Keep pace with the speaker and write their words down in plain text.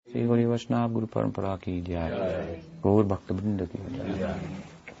श्री गौरी वैष्णव गुरु परंपरा की जय, गौर भक्त वृंद की जय,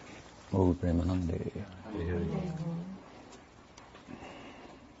 गौर प्रेमानंदे.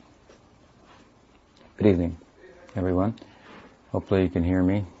 Good evening, everyone. Hopefully you can hear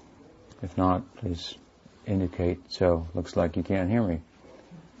me. If not, please indicate so. Looks like you can't hear me.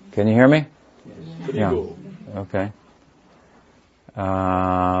 Can you hear me? Yes. Yeah. Okay.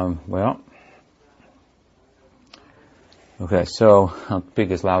 Well. Okay, so I'll speak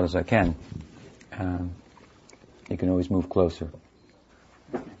as loud as I can. You can always move closer.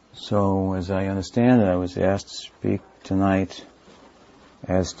 So, as I understand it, I was asked to speak tonight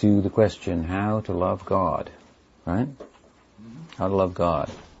as to the question, how to love God, right? How to love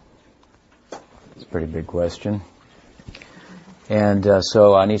God. It's a pretty big question. And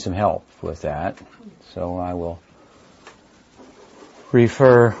so I need some help with that. So I will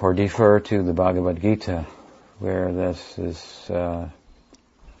refer or defer to the Bhagavad Gita, where this is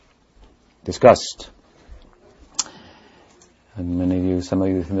discussed. And some of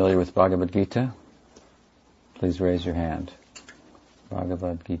you are familiar with Bhagavad Gita? Please raise your hand.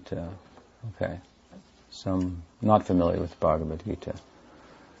 Bhagavad Gita. Okay. Some not familiar with Bhagavad Gita.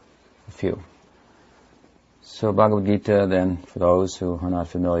 A few. So Bhagavad Gita, then, for those who are not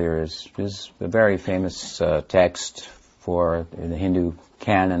familiar, is a very famous text in the Hindu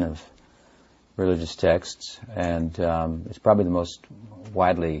canon of religious texts, and it's probably the most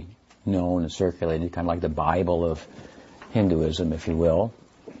widely known and circulated, kind of like the Bible of Hinduism, if you will.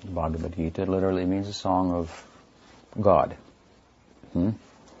 Bhagavad Gita literally means a song of God.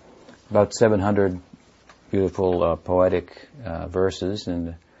 About 700 beautiful poetic verses,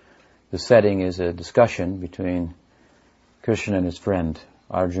 and the setting is a discussion between Krishna and his friend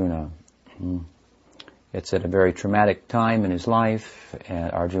Arjuna. It's at a very traumatic time in his life,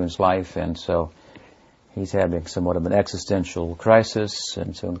 Arjuna's life, and so he's having somewhat of an existential crisis,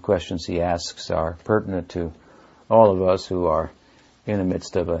 and so the questions he asks are pertinent to all of us who are in the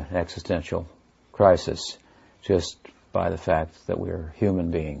midst of an existential crisis, just by the fact that we're human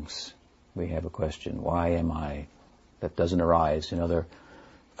beings. We have a question, why am I? That doesn't arise in other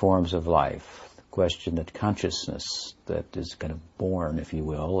forms of life. The question that consciousness that is kind of born, if you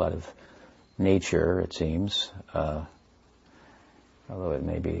will, out of nature, it seems, although it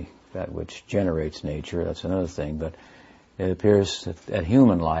may be that which generates nature, that's another thing, but it appears that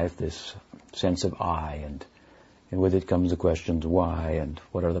human life, this sense of I, and with it comes the questions why, and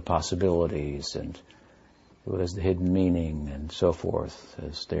what are the possibilities, and what is the hidden meaning, and so forth,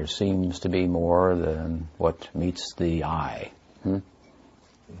 as there seems to be more than what meets the eye.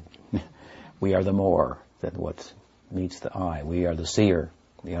 We are the more than what meets the eye. We are the seer.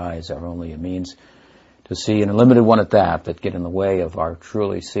 The eyes are only a means to see, and a limited one at that get in the way of our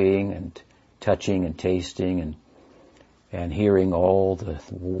truly seeing and touching and tasting and hearing all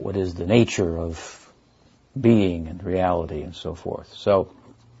what is the nature of being and reality and so forth. So,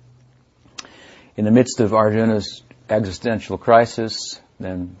 in the midst of Arjuna's existential crisis,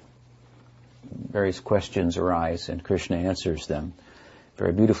 then various questions arise, and Krishna answers them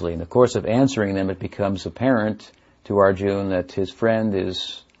very beautifully. In the course of answering them, it becomes apparent to Arjuna that his friend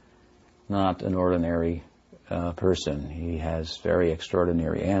is not an ordinary person. He has very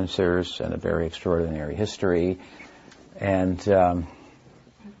extraordinary answers and a very extraordinary history, and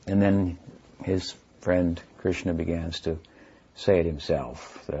then his friend Krishna begins to say it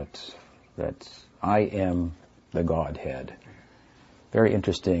himself, that I am the Godhead. Very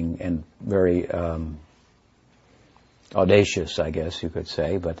interesting and very audacious, I guess you could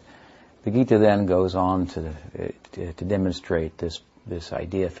say, but the Gita then goes on to demonstrate this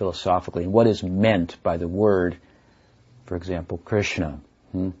idea philosophically, and what is meant by the word, for example, Krishna,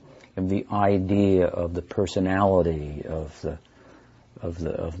 and the idea of the personality of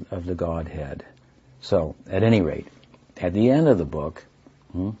the Godhead. So, at any rate, at the end of the book,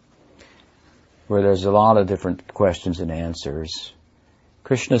 where there's a lot of different questions and answers,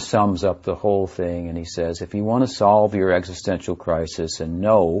 Krishna sums up the whole thing, and he says, if you want to solve your existential crisis and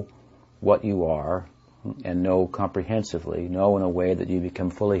know what you are, and know comprehensively, know in a way that you become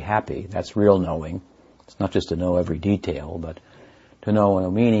fully happy, that's real knowing. It's not just to know every detail, but to know in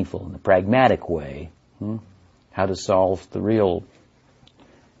a meaningful and a pragmatic way how to solve the real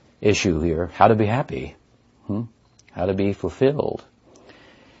issue here, how to be happy, how to be fulfilled.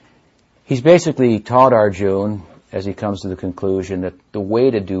 He's basically taught Arjuna, as he comes to the conclusion, that the way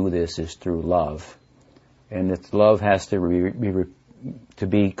to do this is through love, and that love has to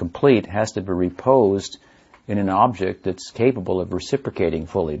be complete, has to be reposed in an object that's capable of reciprocating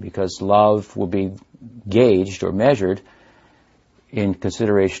fully, because love will be gauged or measured in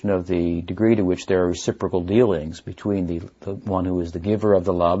consideration of the degree to which there are reciprocal dealings between the one who is the giver of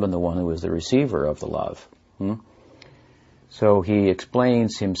the love and the one who is the receiver of the love. So he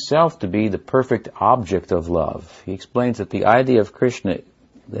explains himself to be the perfect object of love. He explains that the idea of Krishna,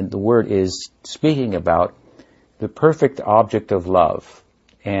 the word is speaking about the perfect object of love.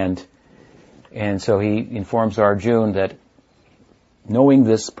 And so he informs Arjuna that knowing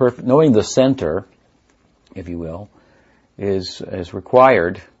the center, if you will, is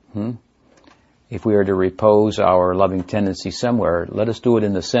required. If we are to repose our loving tendency somewhere, let us do it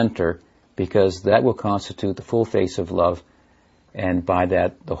in the center, because that will constitute the full face of love, and by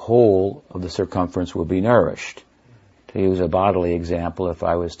that the whole of the circumference will be nourished. To use a bodily example, if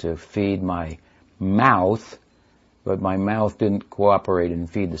I was to feed my mouth, but my mouth didn't cooperate and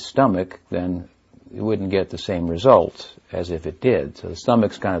feed the stomach, then it wouldn't get the same result as if it did. So the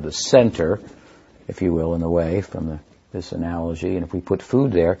stomach's kind of the center, if you will, in a way, from this analogy. And if we put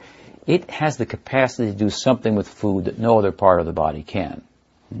food there, it has the capacity to do something with food that no other part of the body can.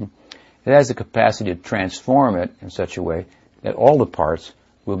 It has the capacity to transform it in such a way that all the parts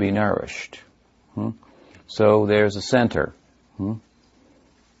will be nourished. So there's a center.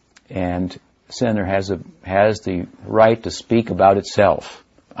 And the center has the right to speak about itself.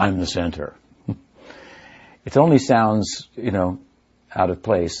 I'm the center. It only sounds, out of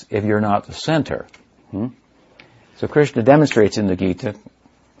place if you're not the center. So Krishna demonstrates in the Gita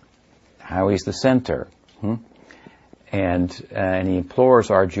how he's the center. And he implores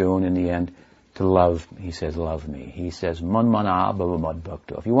Arjuna in the end to love. He says, love me. He says, manmana bhava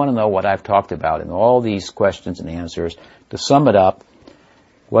madbhakto. If you want to know what I've talked about in all these questions and answers, to sum it up,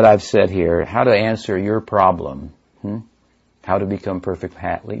 what I've said here, how to answer your problem, how to become perfect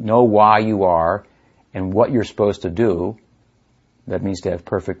happily, know why you are and what you're supposed to do. That means to have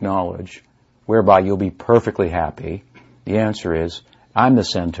perfect knowledge, whereby you'll be perfectly happy. The answer is, I'm the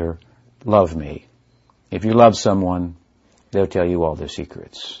center, love me. If you love someone, they'll tell you all their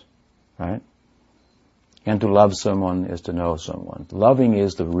secrets, right? And to love someone is to know someone. Loving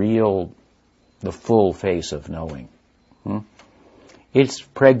is the full face of knowing. It's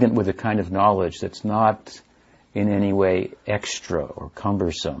pregnant with a kind of knowledge that's not in any way extra or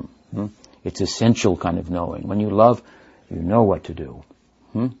cumbersome. It's essential kind of knowing. When you love, you know what to do.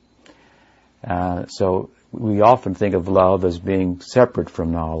 So we often think of love as being separate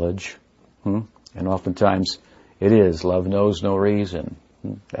from knowledge. And oftentimes it is. Love knows no reason.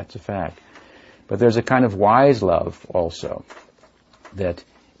 That's a fact. But there's a kind of wise love also that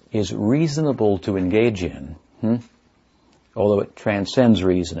is reasonable to engage in, although it transcends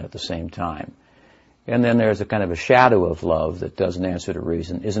reason at the same time. And then there's a kind of a shadow of love that doesn't answer to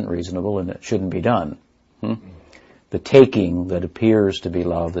reason, isn't reasonable, and it shouldn't be done. The taking that appears to be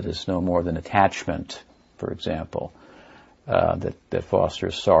love that is no more than attachment, for example, that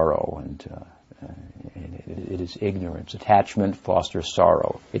fosters sorrow, and it is ignorance. Attachment fosters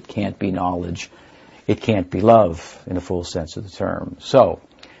sorrow. It can't be knowledge. It can't be love in a full sense of the term. So,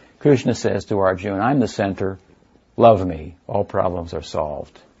 Krishna says to Arjuna, I'm the center, love me, all problems are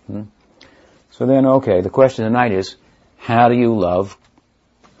solved. So then, the question tonight is, how do you love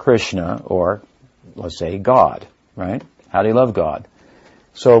Krishna, or let's say God, right? How do you love God?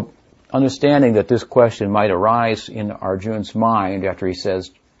 So, understanding that this question might arise in Arjuna's mind after he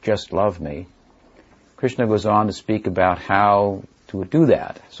says, just love me, Krishna goes on to speak about how to do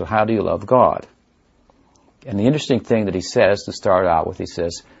that. So how do you love God? And the interesting thing that he says to start out with, he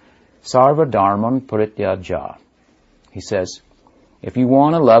says, Sarva Dharman Parityaja. He says, if you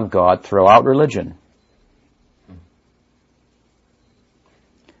want to love God, throw out religion.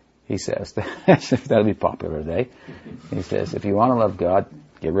 He says, that'll be popular today. He says, if you want to love God,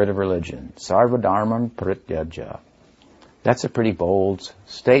 get rid of religion. Sarva Dharman Parityaja. That's a pretty bold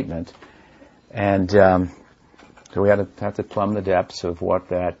statement. And so we have to plumb the depths of what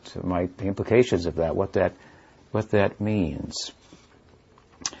that might, the implications of that, what that means.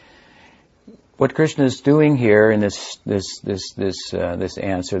 What Krishna is doing here in this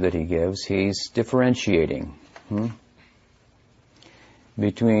answer that he gives, he's differentiating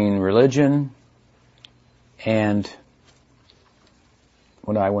between religion and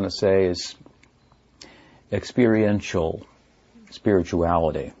what I want to say is experiential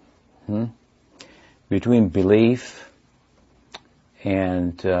spirituality. Between belief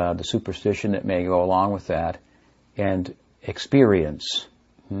and the superstition that may go along with that, and experience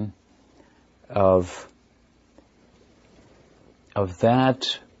of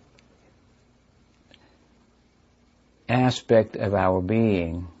that aspect of our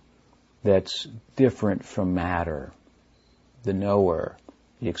being that's different from matter, the knower,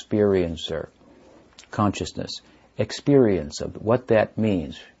 the experiencer, consciousness. experience of what that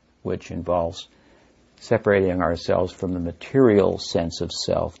means, which involves separating ourselves from the material sense of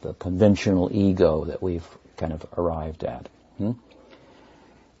self, the conventional ego that we've kind of arrived at.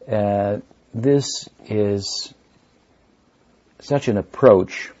 This is such an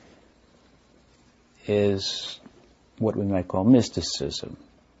approach is what we might call mysticism.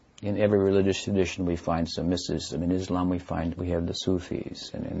 In every religious tradition we find some mysticism. In Islam we have the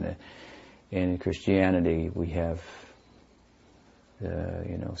Sufis, and in Christianity we have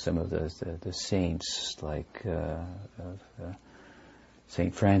some of the saints like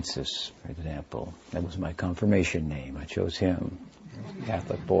Saint Francis, for example. That was my confirmation name. I chose him,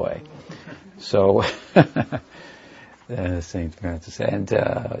 Catholic boy. So Saint Francis, and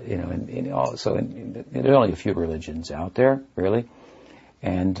there's only a few religions out there, really,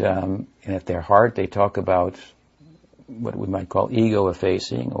 and at their heart they talk about what we might call ego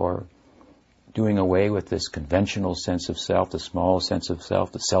effacing, or doing away with this conventional sense of self, the small sense of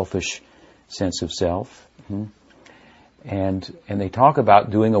self, the selfish sense of self, and they talk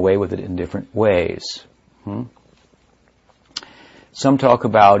about doing away with it in different ways. Some talk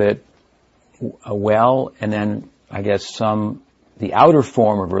about it well, and then I guess the outer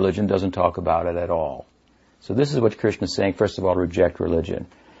form of religion doesn't talk about it at all. So this is what Krishna is saying. First of all, reject religion.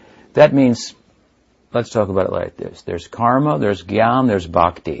 That means, let's talk about it like this. There's karma, there's jnana, there's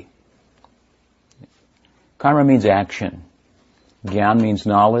bhakti. Karma means action. Jnana means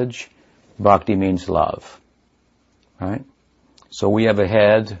knowledge. Bhakti means love. Right? So we have a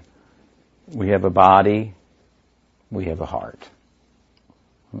head, we have a body, we have a heart.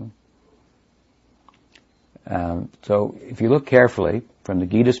 So if you look carefully, from the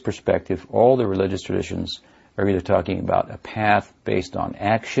Gita's perspective, all the religious traditions are either talking about a path based on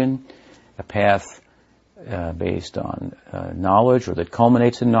action, a path based on knowledge, or that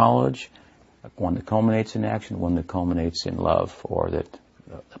culminates in knowledge, one that culminates in action, one that culminates in love, or that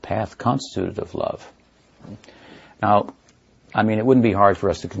the path constituted of love. Now, I mean, it wouldn't be hard for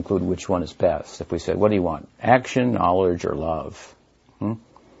us to conclude which one is best. If we said, what do you want? Action, knowledge, or love?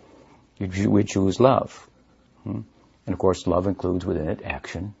 We choose love. And of course, love includes within it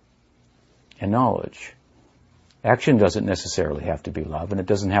action and knowledge. Action doesn't necessarily have to be love, and it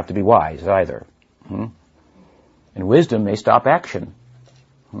doesn't have to be wise either. And wisdom may stop action.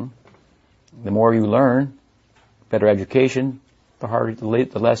 The more you learn, better education, the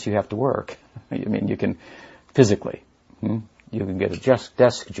less you have to work. I mean, you can physically. You can get a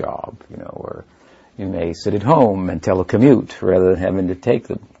desk job, or you may sit at home and telecommute rather than having to take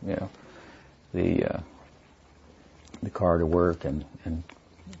the car to work and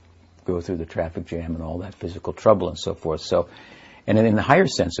go through the traffic jam and all that physical trouble and so forth. So, and in the higher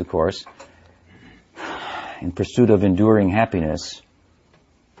sense, of course, in pursuit of enduring happiness,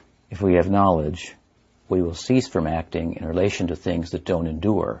 if we have knowledge, we will cease from acting in relation to things that don't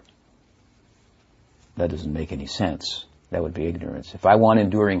endure. That doesn't make any sense. That would be ignorance. If I want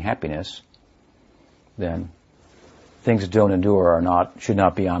enduring happiness, then things that don't endure should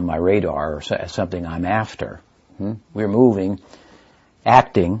not be on my radar or something I'm after. We're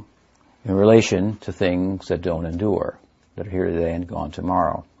acting in relation to things that don't endure, that are here today and gone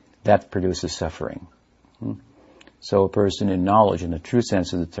tomorrow. That produces suffering. So a person in knowledge, in the true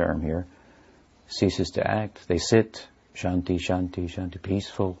sense of the term here, ceases to act. They sit, shanti, shanti, shanti,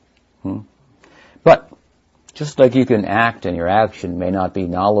 peaceful. But just like you can act and your action may not be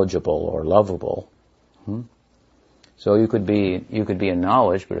knowledgeable or lovable, so you could be in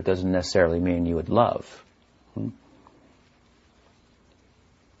knowledge, but it doesn't necessarily mean you would love.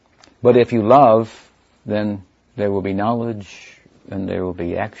 But if you love, then there will be knowledge and there will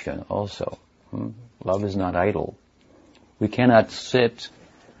be action also. Love is not idle. We cannot sit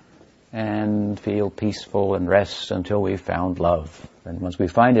and feel peaceful and rest until we've found love. And once we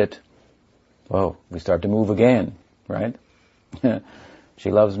find it, we start to move again, right? She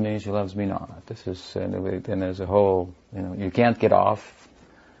loves me not. Then there's a whole, you can't get off.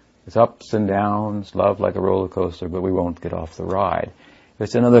 It's ups and downs, love like a roller coaster, but we won't get off the ride.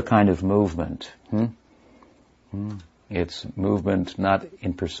 It's another kind of movement. It's movement not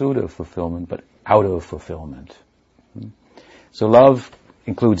in pursuit of fulfillment, but out of fulfillment. So love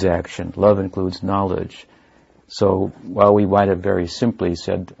includes action. Love includes knowledge. So while we might have very simply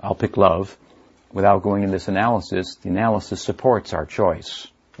said, I'll pick love, without going into this analysis, the analysis supports our choice.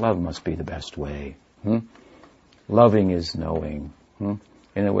 Love must be the best way. Loving is knowing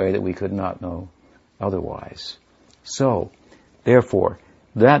in a way that we could not know otherwise. So, therefore,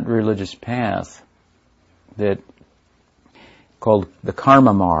 that religious path that called the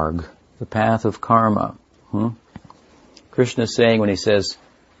karma marg, the path of karma. Krishna is saying when he says,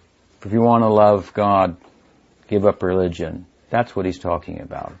 if you want to love God, give up religion. That's what he's talking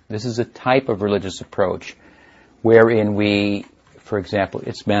about. This is a type of religious approach wherein we, for example,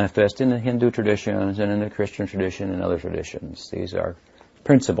 it's manifest in the Hindu traditions and in the Christian tradition and other traditions. These are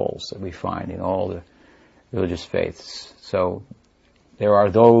principles that we find in all the religious faiths. So there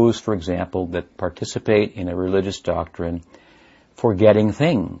are those, for example, that participate in a religious doctrine for getting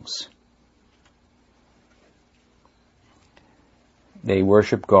things. They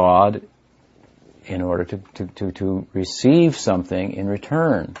worship God in order to receive something in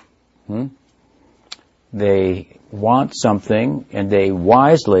return. They want something, and they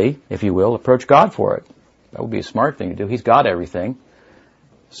wisely, if you will, approach God for it. That would be a smart thing to do. He's got everything.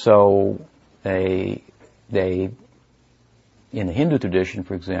 So they in the Hindu tradition,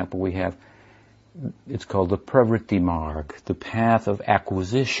 for example, we have, it's called the pravritti marg, the path of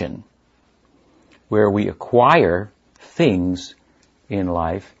acquisition, where we acquire things in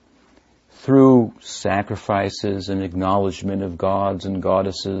life through sacrifices and acknowledgement of gods and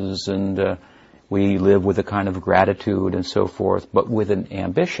goddesses, and we live with a kind of gratitude and so forth, but with an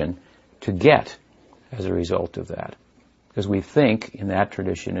ambition to get as a result of that. Because we think in that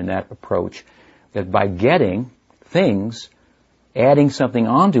tradition, in that approach, that by getting things, adding something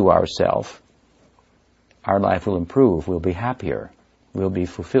onto ourselves, our life will improve, we'll be happier, we'll be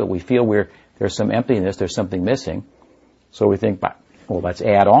fulfilled. We feel there's some emptiness, there's something missing, so we think, well, let's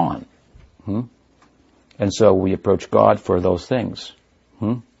add on. And so we approach God for those things.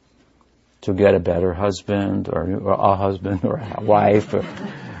 To get a better husband, or a wife.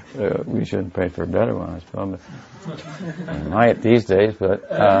 We shouldn't pray for a better one, I suppose. We might these days, but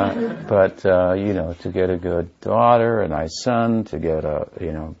to get a good daughter, a nice son, to get a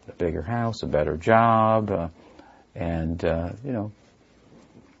bigger house, a better job,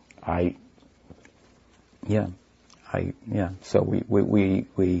 So we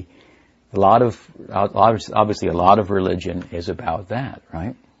obviously a lot of religion is about that,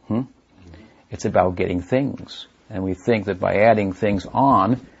 right? It's about getting things. And we think that by adding things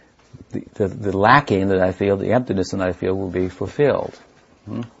on, the lacking that I feel, the emptiness that I feel will be fulfilled.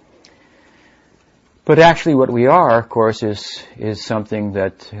 But actually what we are, of course, is something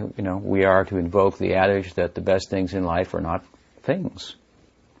that, we are to invoke the adage that the best things in life are not things.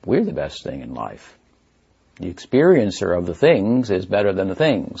 We're the best thing in life. The experiencer of the things is better than the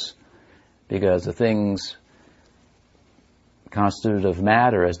things, because the things constituted of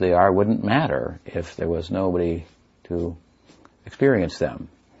matter as they are wouldn't matter if there was nobody to experience them.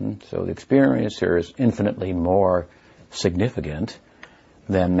 So the experiencer is infinitely more significant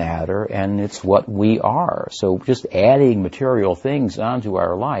than matter, and it's what we are. So just adding material things onto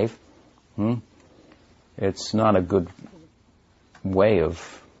our life, it's not a good way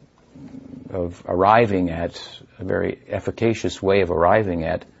of arriving at, a very efficacious way of arriving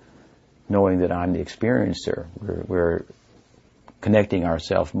at knowing that I'm the experiencer. We're connecting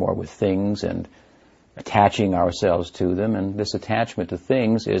ourselves more with things and attaching ourselves to them, and this attachment to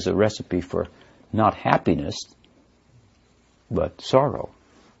things is a recipe for not happiness, but sorrow,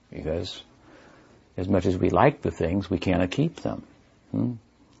 because as much as we like the things, we cannot keep them.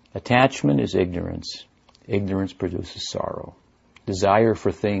 Attachment is ignorance. Ignorance produces sorrow. Desire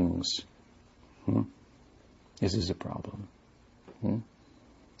for things. This is a problem.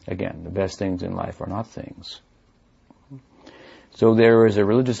 Again, the best things in life are not things. So there is a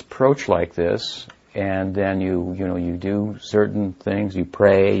religious approach like this, and then you do certain things, you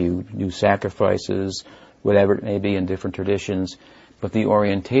pray, you do sacrifices, whatever it may be in different traditions, but the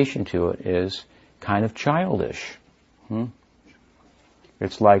orientation to it is kind of childish.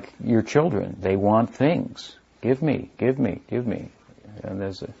 It's like your children. They want things. Give me, give me, give me.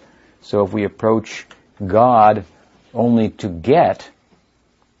 And so if we approach God only to get,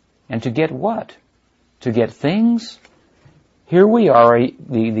 and to get what? To get things? Here we are,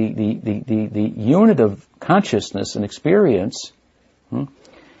 the unit of consciousness and experience,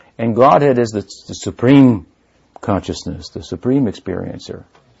 and Godhead is the supreme consciousness, the supreme experiencer.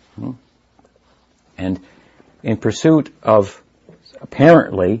 And in pursuit of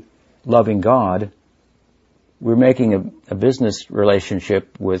apparently loving God, we're making a business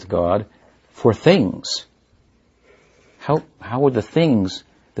relationship with God for things. How would the things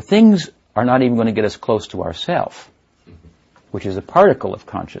are not even going to get us close to ourself, which is a particle of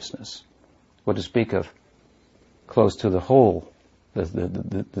consciousness. What to speak of close to the whole,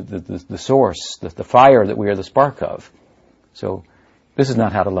 the source, the fire that we are the spark of. So this is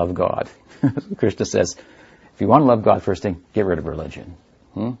not how to love God. Krishna says, if you want to love God, first thing, get rid of religion.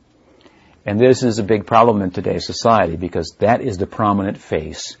 And this is a big problem in today's society, because that is the prominent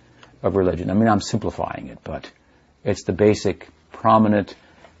face of religion. I mean, I'm simplifying it, but it's the basic prominent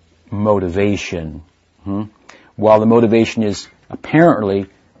motivation. while the motivation is apparently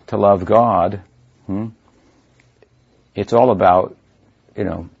to love God, it's all about,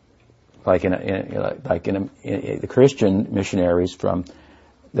 like in the Christian missionaries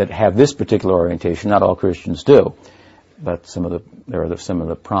that have this particular orientation. Not all Christians do, but there are some of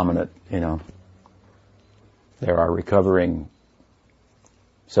the prominent. There are recovering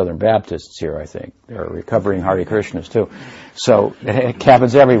Southern Baptists here, I think. There are recovering Hare Krishnas too. So it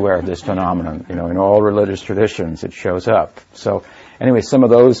happens everywhere, this phenomenon. In all religious traditions it shows up. So anyway, some of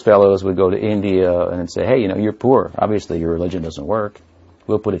those fellows would go to India and say, hey, you're poor. Obviously your religion doesn't work.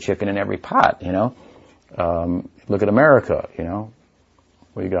 We'll put a chicken in every pot, Look at America,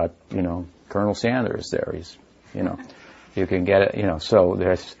 We got, Colonel Sanders there. He's, you can get it, so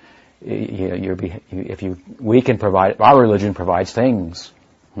there's, we can provide, our religion provides things.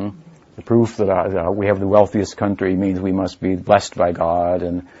 The proof that we have the wealthiest country means we must be blessed by God,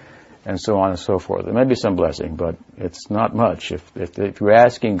 and so on and so forth. There may be some blessing, but it's not much. If you're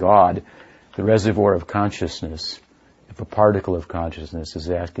asking God, the reservoir of consciousness, if a particle of consciousness is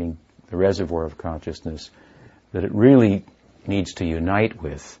asking the reservoir of consciousness that it really needs to unite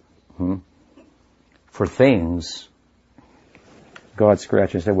with, for things, God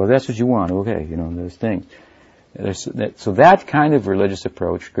scratches and said, well, that's what you want, okay, those things. So that kind of religious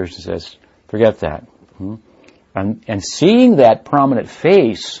approach, Krishna says, forget that. And seeing that prominent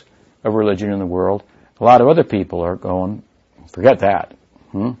face of religion in the world, a lot of other people are going, forget that.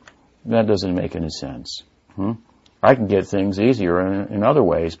 That doesn't make any sense. I can get things easier in other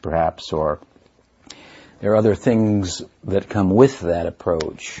ways, perhaps, or there are other things that come with that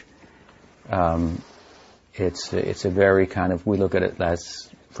approach. It's a very kind of, we look at it as,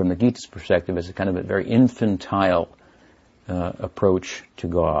 from the Gita's perspective, as a kind of a very infantile approach to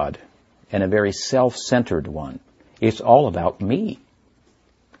God, and a very self-centered one. It's all about me.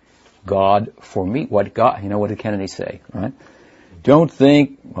 God for me. What did Kennedy say, right? Don't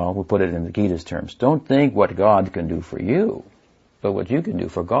think, well, we'll put it in the Gita's terms, don't think what God can do for you, but what you can do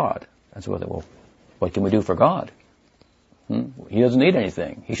for God. That's what can we do for God? He doesn't need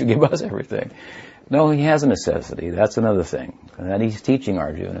anything. He should give us everything. No, he has a necessity. That's another thing. And that he's teaching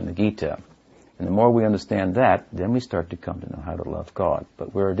Arjuna in the Gita. And the more we understand that, then we start to come to know how to love God.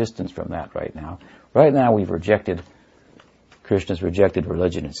 But we're a distance from that right now. Right now Krishna's rejected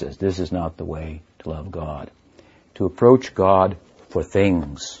religion and says, this is not the way to love God. To approach God for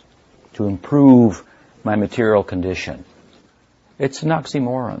things. To improve my material condition. It's an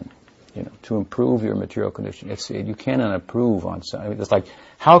oxymoron. To improve your material condition. You cannot improve on something. It's like,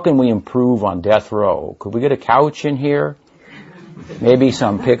 how can we improve on death row? Could we get a couch in here? Maybe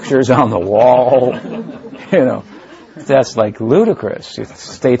some pictures on the wall? That's like ludicrous. The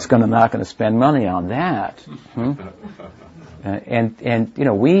state's not going to spend money on that. And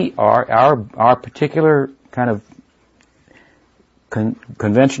we are, our particular kind of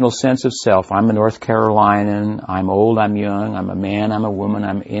conventional sense of self. I'm a North Carolinian. I'm old. I'm young. I'm a man. I'm a woman.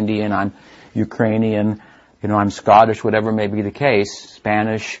 I'm Indian. I'm Ukrainian. I'm Scottish. Whatever may be the case.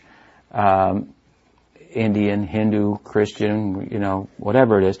 Spanish, Indian, Hindu, Christian.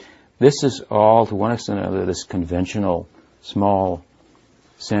 Whatever it is. This is all, to one extent or another, this conventional, small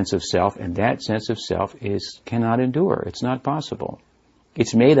sense of self, and that sense of self cannot endure. It's not possible.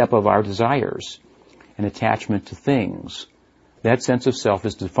 It's made up of our desires and attachment to things. That sense of self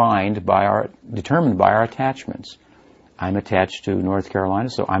is determined by our attachments. I'm attached to North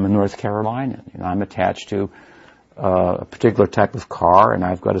Carolina, so I'm a North Carolinian. I'm attached to a particular type of car, and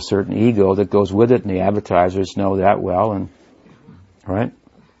I've got a certain ego that goes with it, and the advertisers know that well. And right,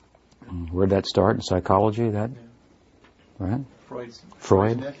 where'd that start in psychology? Right?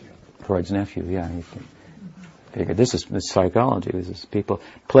 Freud's nephew. Yeah. Figured this is psychology. This is people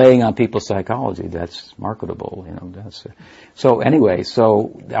playing on people's psychology. That's marketable, So anyway,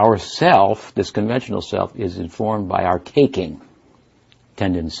 our self, this conventional self, is informed by our taking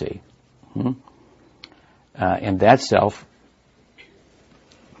tendency, and that self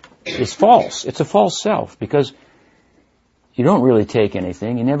is false. It's a false self because you don't really take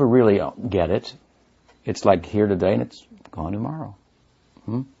anything. You never really get it. It's like here today and it's gone tomorrow.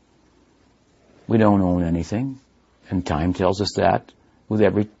 We don't own anything, and time tells us that with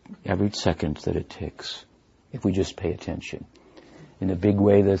every second that it ticks, if we just pay attention. In a big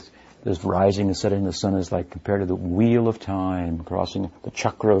way, this rising and setting of the sun is like compared to the wheel of time, crossing the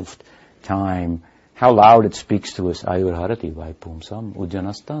chakra of time. How loud it speaks to us. Ayurharati vaipumsam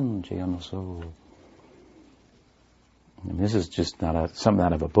ujjanastan jayanaso. And this is just not something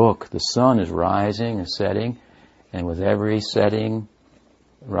out of a book. The sun is rising and setting, and with every setting,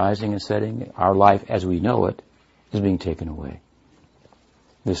 rising and setting, our life as we know it is being taken away.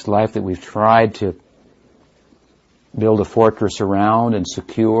 This life that we've tried to build a fortress around and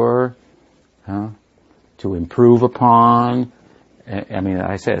secure, to improve upon. I mean,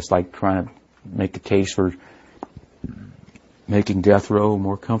 I say it's like trying to make a case for making death row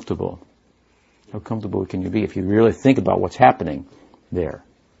more comfortable. How comfortable can you be if you really think about what's happening there,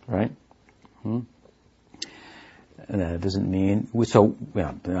 right? And that doesn't mean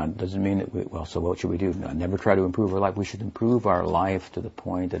doesn't mean that so what should we do? No, never try to improve our life. We should improve our life to the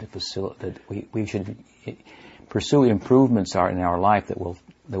point that we should pursue improvements in our life that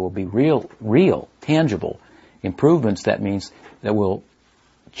will be real, tangible improvements. That means that will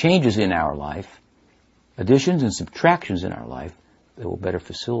changes in our life, additions and subtractions in our life that will better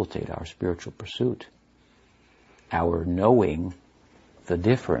facilitate our spiritual pursuit. Our knowing the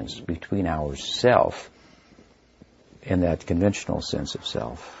difference between our self and that conventional sense of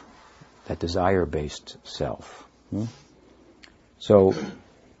self, that desire-based self. So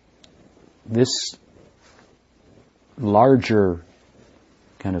this larger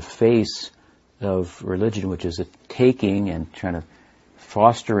kind of face of religion, which is a taking and trying to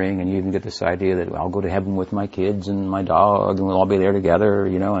fostering, and you even get this idea that I'll go to heaven with my kids and my dog, and we'll all be there together,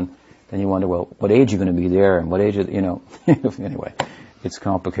 and then you wonder, well, what age are you going to be there, and what age, anyway, it's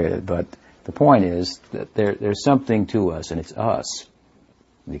complicated, but the point is that there's something to us, and it's us,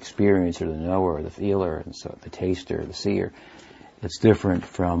 the experiencer, the knower, the feeler, and so the taster, the seer, that's different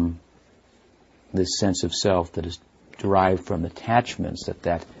from this sense of self that is derived from attachments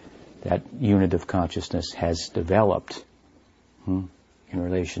that unit of consciousness has developed in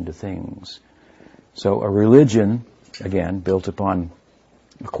relation to things. So a religion, again, built upon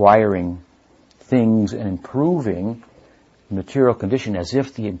acquiring things and improving the material condition, as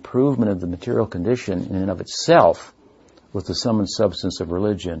if the improvement of the material condition in and of itself was the sum and substance of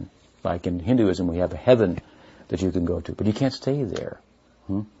religion. Like in Hinduism, we have a heaven that you can go to, but you can't stay there.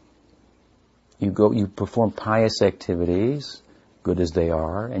 You perform pious activities, good as they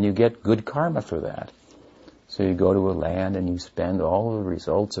are, and you get good karma for that. So you go to a land and you spend all the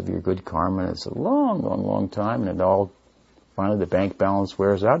results of your good karma, and it's a long, long, long time, and finally the bank balance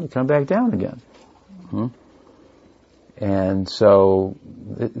wears out and you come back down again. And so,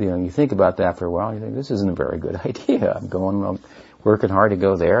 you think about that for a while, and you think, this isn't a very good idea. I'm working hard to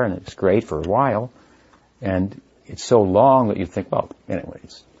go there, and it's great for a while, and it's so long that you think, well, anyway,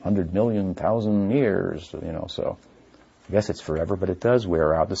 it's 100 million, 1,000 years, so I guess it's forever, but it does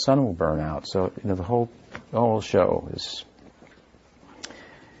wear out. The sun will burn out. So, the whole show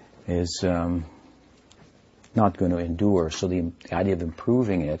is not going to endure. So the idea of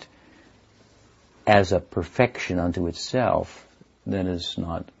improving it as a perfection unto itself, then is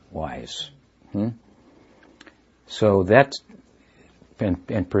not wise. So that,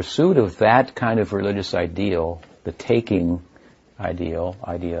 in pursuit of that kind of religious ideal, the taking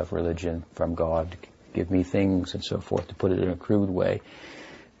idea of religion from God, give me things and so forth, to put it in a crude way,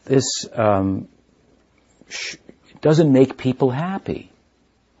 this doesn't make people happy.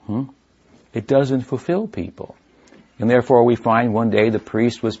 It doesn't fulfill people. And therefore we find one day the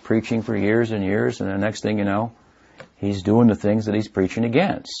priest was preaching for years and years, and the next thing you know, he's doing the things that he's preaching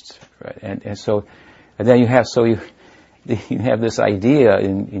against. Right? And then you have this idea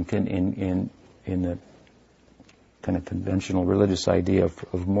in the kind of conventional religious idea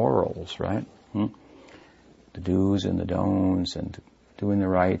of morals, right? The do's and the don'ts, and doing the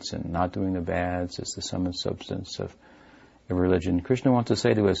rights and not doing the bads is the sum and substance of religion. Krishna wants to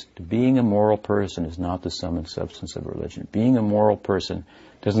say to us, being a moral person is not the sum and substance of religion. Being a moral person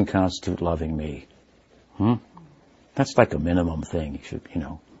doesn't constitute loving me. That's like a minimum thing.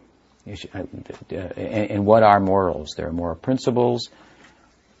 And what are morals? There are moral principles,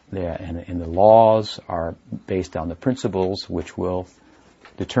 and the laws are based on the principles which will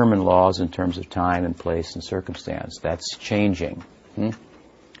determine laws in terms of time and place and circumstance. That's changing.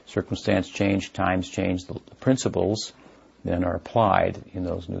 Circumstance change, times change, the principles then are applied in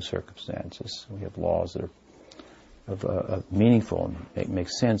those new circumstances. We have laws that are meaningful and make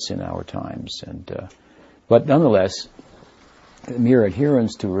sense in our times. But nonetheless, mere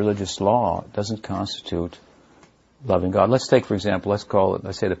adherence to religious law doesn't constitute loving God. Let's take, for example, let's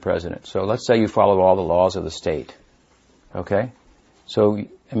say the president. So let's say you follow all the laws of the state. Okay? So,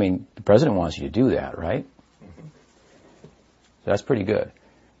 the president wants you to do that, right? So that's pretty good.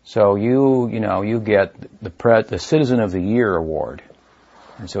 So you get the Citizen of the Year award.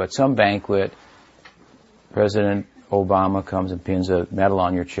 And so at some banquet, President Obama comes and pins a medal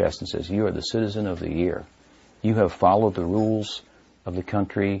on your chest and says, you are the Citizen of the Year. You have followed the rules of the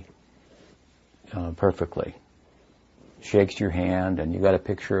country perfectly. Shakes your hand, and you got a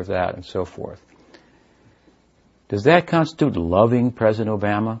picture of that, and so forth. Does that constitute loving President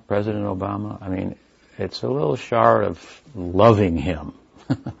Obama? it's a little short of loving him.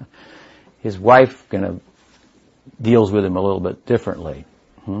 His wife kind of deals with him a little bit differently.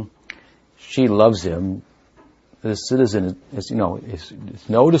 She loves him. The citizen is, it's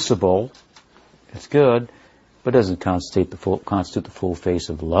noticeable, it's good, but doesn't constitute the full face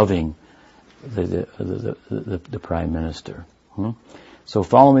of loving the prime minister. So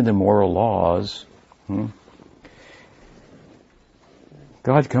following the moral laws,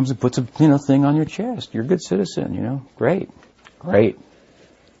 God comes and puts a thing on your chest. You're a good citizen, Great. Great.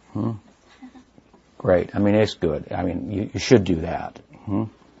 Great. I mean, it's good. I mean, you should do that.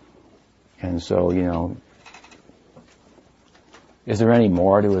 And so, is there any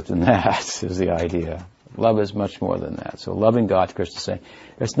more to it than that, is the idea. Love is much more than that. So loving God, Christ is saying,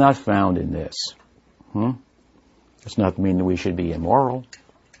 it's not found in this. It's not mean that we should be immoral.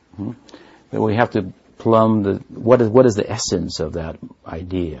 That we have to plumb what is the essence of that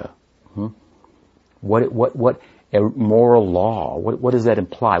idea? What a moral law, what does that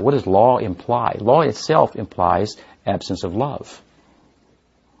imply? What does law imply? Law itself implies absence of love.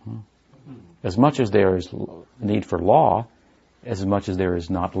 As much as there is need for law, as much as there is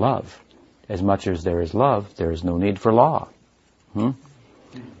not love. As much as there is love, there is no need for law.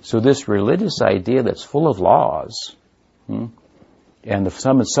 So this religious idea that's full of laws, and the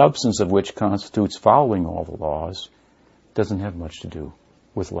sum and substance of which constitutes following all the laws, doesn't have much to do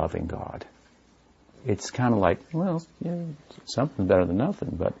with loving God. It's kind of like, something's better than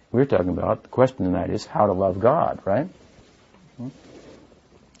nothing, but we're talking about, the question tonight is how to love God, right?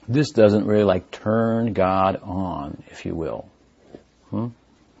 This doesn't really turn God on, if you will.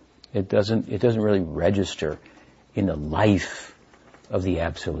 It doesn't really register in the life of the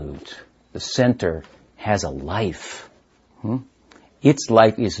Absolute. The center has a life. Its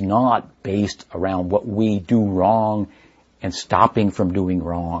life is not based around what we do wrong and stopping from doing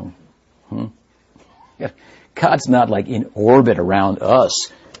wrong. God's not in orbit around us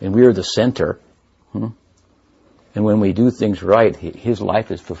and we're the center. And when we do things right, His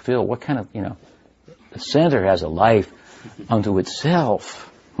life is fulfilled. What kind of, the center has a life unto itself.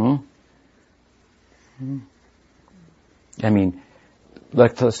 I mean,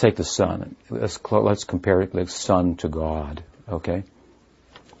 let's take the sun. Let's compare the sun to God. Okay,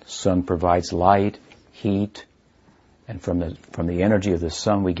 the sun provides light, heat, and from the energy of the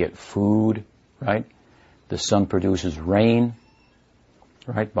sun we get food. Right, the sun produces rain.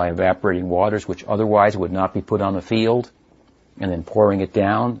 Right, by evaporating waters which otherwise would not be put on the field, and then pouring it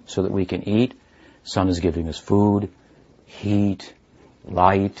down so that we can eat. Sun is giving us food, heat,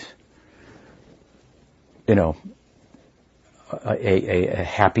 light, a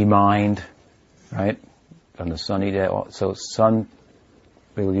happy mind, right? On the sunny day. So sun,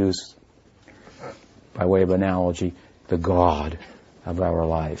 we'll use, by way of analogy, the God of our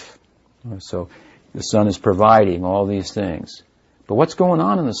life. So the sun is providing all these things. But what's going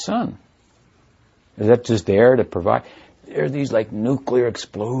on in the sun? Is that just there to provide? There are these nuclear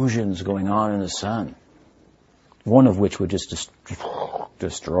explosions going on in the sun. One of which would just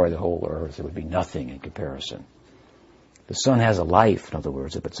destroy the whole earth. It would be nothing in comparison. The sun has a life, in other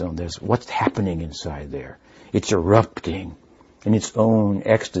words, of its own. There's what's happening inside there. It's erupting in its own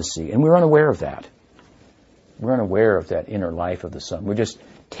ecstasy. And we're unaware of that. We're unaware of that inner life of the sun. We're just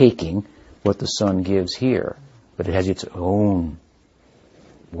taking what the sun gives here. But it has its own.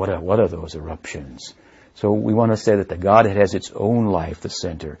 What are those eruptions? So we want to say that the Godhead has its own life, the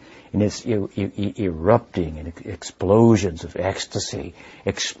center, and it's erupting in explosions of ecstasy,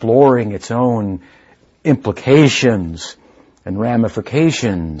 exploring its own implications and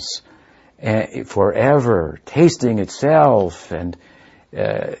ramifications forever, tasting itself and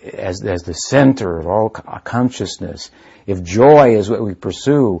as the center of all consciousness. If joy is what we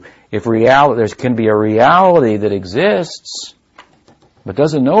pursue, if reality, there can be a reality that exists but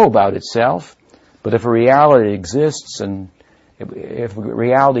doesn't know about itself. But if a reality exists and if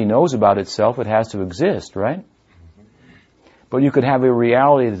reality knows about itself, it has to exist, right? But you could have a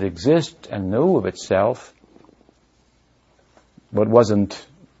reality that exists and knew of itself but wasn't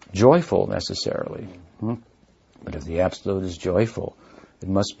joyful necessarily. But if the Absolute is joyful, it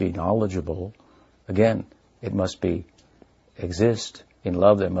must be knowledgeable. Again, it must exist. In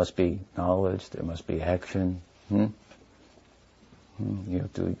love there must be knowledge, there must be action. You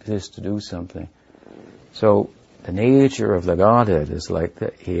have to exist to do something. So the nature of the Godhead is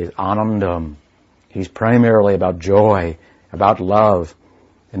He is anandam. He's primarily about joy, about love.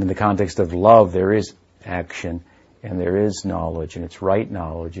 And in the context of love, there is action, and there is knowledge, and it's right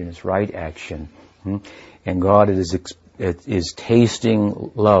knowledge, and it's right action. And God is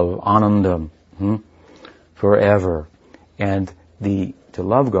tasting love, anandam, forever. And the to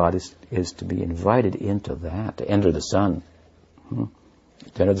love God is to be invited into that, to enter the sun. To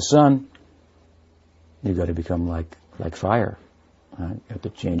enter the sun, you've got to become like fire. Right? You have to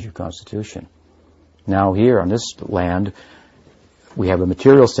change your constitution. Now here on this land, we have a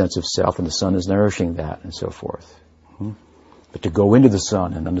material sense of self, and the sun is nourishing that, and so forth. But to go into the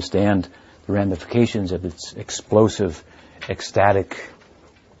sun and understand the ramifications of its explosive, ecstatic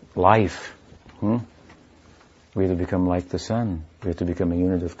life, we have to become like the sun. We have to become a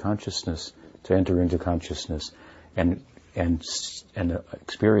unit of consciousness, to enter into consciousness and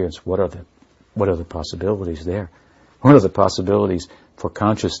experience what are the possibilities there. What are the possibilities for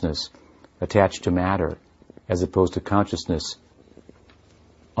consciousness attached to matter, as opposed to consciousness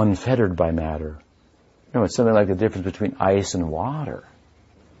unfettered by matter? It's something like the difference between ice and water.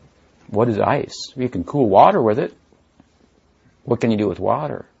 What is ice? You can cool water with it. What can you do with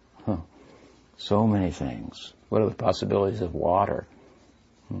water? So many things. What are the possibilities of water?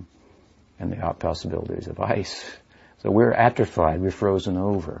 And the possibilities of ice. So we're atrophied, we're frozen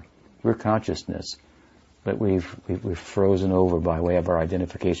over. We're consciousness, but we've frozen over by way of our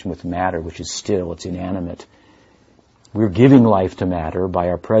identification with matter, which is still, it's inanimate. We're giving life to matter by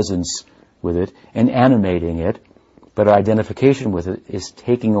our presence with it and animating it, but our identification with it is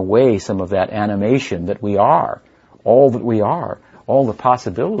taking away some of that animation that we are, all the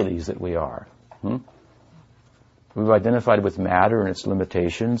possibilities that we are. We've identified with matter and its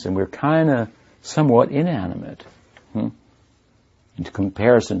limitations, and we're kind of somewhat inanimate in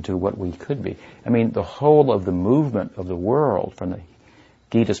comparison to what we could be. I mean, the whole of the movement of the world, from the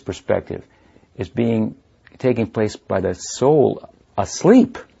Gita's perspective, is taking place by the soul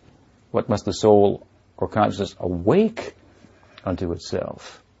asleep. What must the soul or consciousness awake unto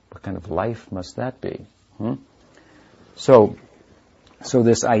itself? What kind of life must that be? So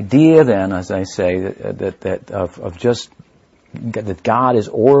this idea then, as I say, that God is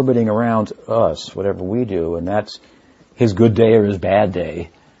orbiting around us, whatever we do, and that's His good day or His bad day.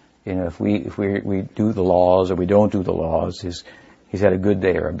 If we do the laws or we don't do the laws, He's had a good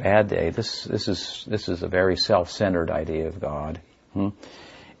day or a bad day. This is a very self-centered idea of God.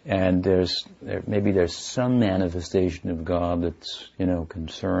 And maybe there's some manifestation of God that's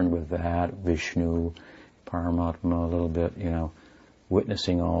concerned with that, Vishnu, Paramatma, a little bit,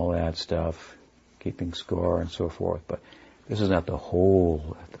 witnessing all that stuff, keeping score and so forth. But this is not the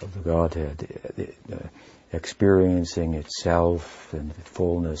whole of the Godhead, experiencing itself and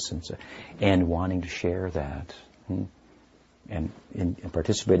fullness and wanting to share that, and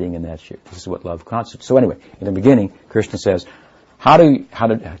participating in that share. This is what love constitutes. So anyway, in the beginning, Krishna says, to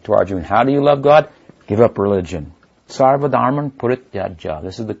Arjuna, how do you love God? Give up religion. Sarva dharman parityajya.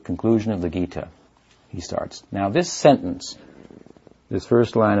 This is the conclusion of the Gita. He starts. Now this sentence, this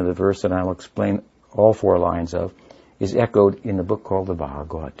first line of the verse that I'll explain all 4 lines of, is echoed in the book called the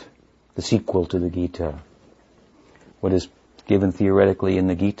Bhagavad, the sequel to the Gita. What is given theoretically in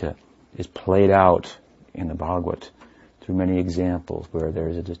the Gita is played out in the Bhagavad through many examples where there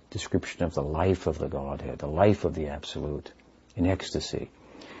is a description of the life of the Godhead, the life of the Absolute, in ecstasy.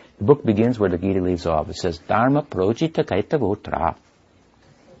 The book begins where the Gita leaves off. It says, Dharma projita kaitavotra.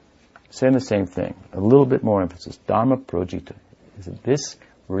 Saying the same thing, a little bit more emphasis. Dharma projita. This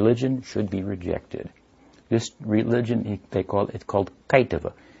religion should be rejected. This religion, it's called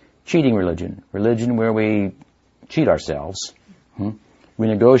kaitava. Cheating religion. Religion where we cheat ourselves. We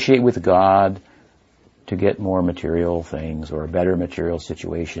negotiate with God to get more material things or a better material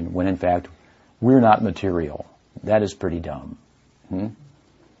situation when in fact we're not material. That is pretty dumb.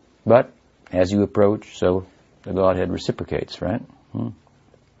 But as you approach, so the Godhead reciprocates, right?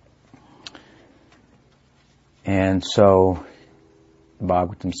 And so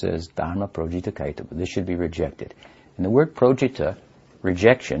Bhagavatam says, Dharma projita kaitava. This should be rejected. And the word projita,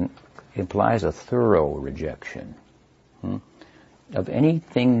 rejection, implies a thorough rejection of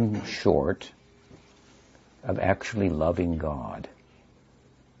anything short of actually loving God.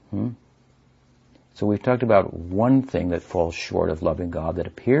 So we've talked about one thing that falls short of loving God that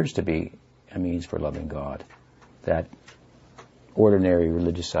appears to be a means for loving God. That ordinary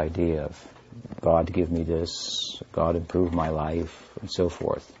religious idea of God give me this, God improve my life, and so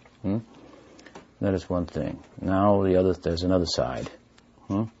forth. That is one thing. Now there's another side.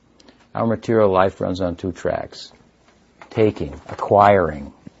 Our material life runs on 2 tracks.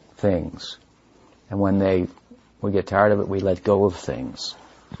 Acquiring things. And when we get tired of it, we let go of things.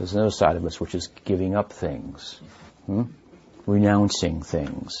 There's another side of us which is giving up things. Renouncing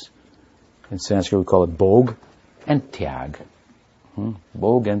things. In Sanskrit we call it bhog and tyag.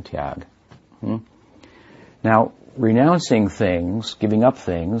 Bhog and tyag. Now, renouncing things, giving up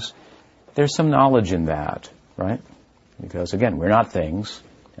things, there's some knowledge in that, right? Because again, we're not things,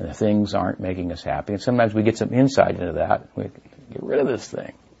 and the things aren't making us happy. And sometimes we get some insight into that. We get rid of this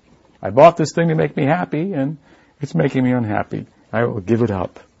thing. I bought this thing to make me happy, and it's making me unhappy. I will give it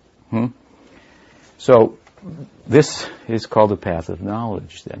up. So this is called the path of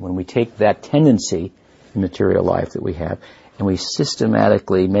knowledge. Then, when we take that tendency in material life that we have, and we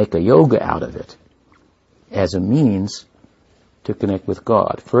systematically make a yoga out of it as a means to connect with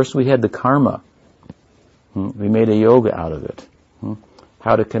God. First, we had the karma. We made a yoga out of it.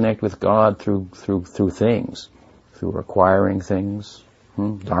 How to connect with God through things, through acquiring things.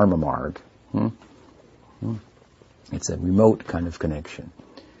 Dharma marg. It's a remote kind of connection.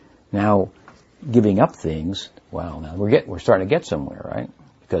 Now, giving up things, well, now we're starting to get somewhere, right?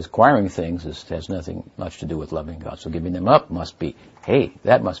 Because acquiring things has nothing much to do with loving God. So giving them up must be, hey,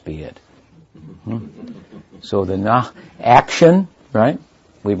 that must be it. So the action, right?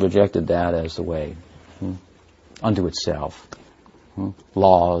 We've rejected that as the way unto itself.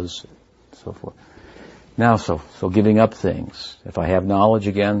 Laws, so forth. Now, so giving up things. If I have knowledge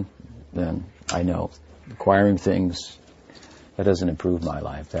again, then I know acquiring things, that doesn't improve my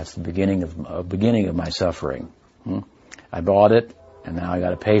life. That's the beginning of my suffering. I bought it, and now I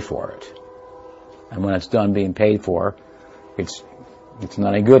got to pay for it. And when it's done being paid for, it's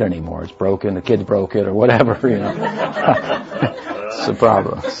not any good anymore. It's broken. The kids broke it, or whatever. It's a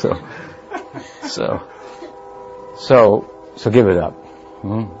problem. So give it up.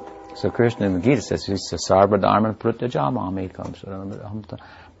 So Krishna in the Gita says, Sarva dharma pratyajamami comes.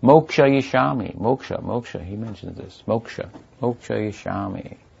 Moksha yishami. Moksha. He mentions this. Moksha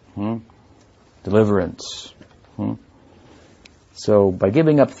yishami. Deliverance. So by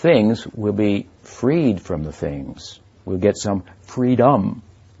giving up things, we'll be freed from the things. We'll get some freedom.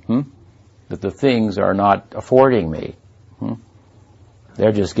 That the things are not affording me.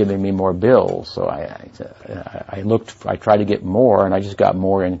 They're just giving me more bills. So I tried to get more, and I just got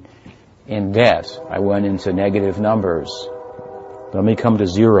more in debt. I went into negative numbers. Let me come to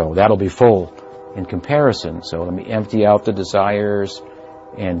zero. That'll be full in comparison. So let me empty out the desires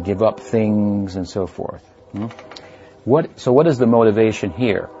and give up things and so forth. So what is the motivation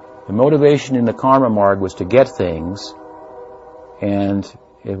here? The motivation in the karma marg was to get things, and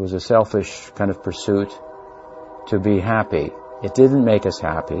it was a selfish kind of pursuit to be happy. It didn't make us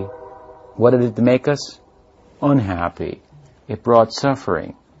happy. What did it make us? Unhappy. It brought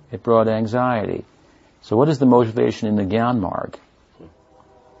suffering. It brought anxiety. So what is the motivation in the Gyan marg?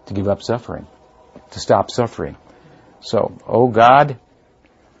 To give up suffering. To stop suffering. So, oh God,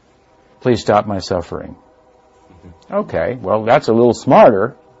 please stop my suffering. Okay, well that's a little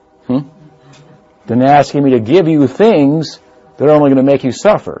smarter than asking me to give you things that are only going to make you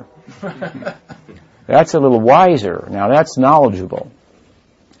suffer. That's a little wiser. Now that's knowledgeable.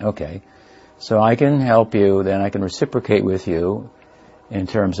 Okay, so I can help you, then I can reciprocate with you in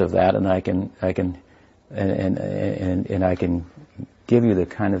terms of that, and I can give you the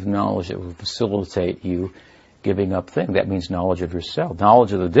kind of knowledge that will facilitate you giving up things. That means knowledge of yourself,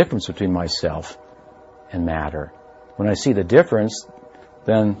 knowledge of the difference between myself and matter. When I see the difference,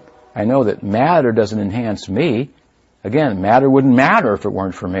 then I know that matter doesn't enhance me. Again, matter wouldn't matter if it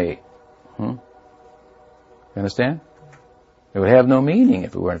weren't for me. You understand? It would have no meaning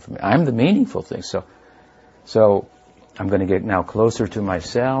if it weren't for me. I'm the meaningful thing. So I'm going to get now closer to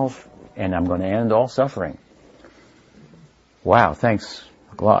myself, and I'm going to end all suffering. Wow, thanks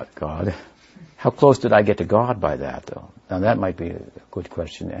a lot, God. How close did I get to God by that, though? Now that might be a good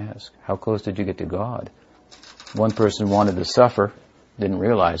question to ask. How close did you get to God? One person wanted to suffer, didn't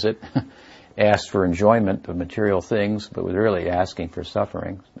realize it, asked for enjoyment of material things, but was really asking for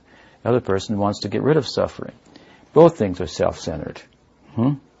suffering. The other person wants to get rid of suffering. Both things are self-centered.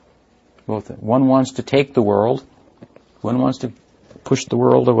 Both. One wants to take the world, one wants to push the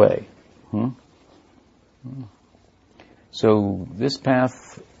world away. So this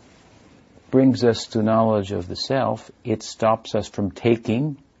path brings us to knowledge of the self. It stops us from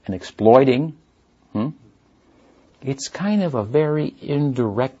taking and exploiting. It's kind of a very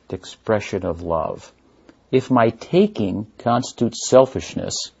indirect expression of love. If my taking constitutes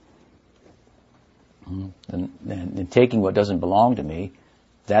selfishness, and taking what doesn't belong to me,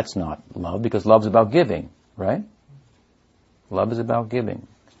 that's not love, because love's about giving, right? Love is about giving.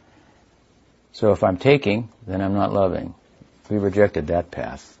 So if I'm taking, then I'm not loving. We rejected that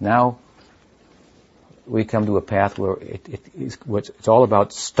path. Now we come to a path where it's all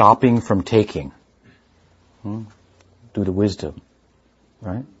about stopping from taking. Due to wisdom,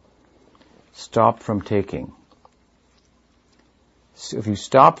 right? Stop from taking. So if you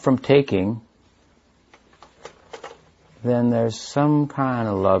stop from taking, then there's some kind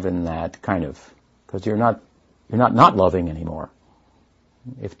of love in that, because you're You're not loving anymore.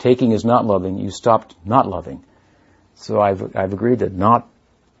 If taking is not loving, you stopped not loving. So I've agreed to not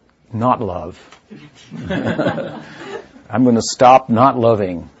love. I'm going to stop not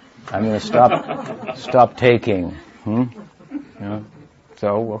loving. I'm going to stop taking.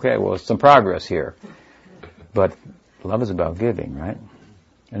 So, okay, well, some progress here. But love is about giving, right?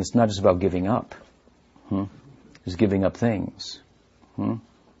 And it's not just about giving up. It's giving up things.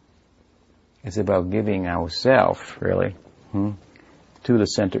 It's about giving ourselves, really, to the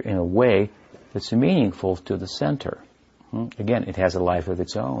center in a way that's meaningful to the center. Again, it has a life of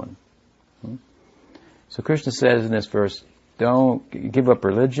its own. So Krishna says in this verse, don't give up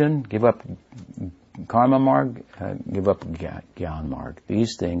religion, give up karma marg, give up gyan marg.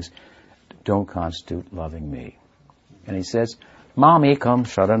 These things don't constitute loving me. And he says, Mam ekam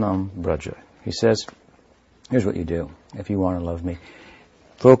sharanam braja. He says, here's what you do if you want to love me.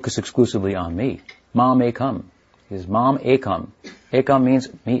 Focus exclusively on me. Mam ekam. He says, Mam ekam. Ekam means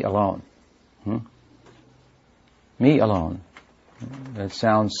me alone. Me alone. That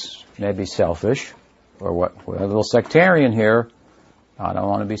sounds maybe selfish, or what? We're a little sectarian here. I don't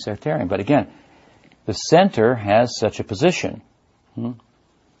want to be sectarian. But again, the center has such a position.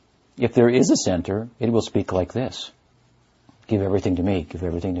 If there is a center, it will speak like this. Give everything to me. Give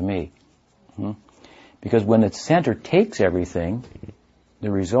everything to me. Because when the center takes everything,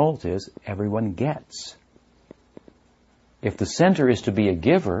 the result is everyone gets. If the center is to be a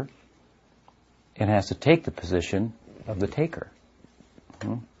giver, it has to take the position of the taker.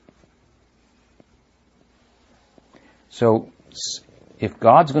 So, if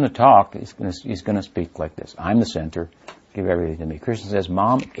God's going to talk, He's going to speak like this. I'm the center. Give everything to me. Krishna says,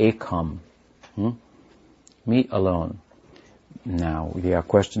 Mam ekam. Me alone. Now, the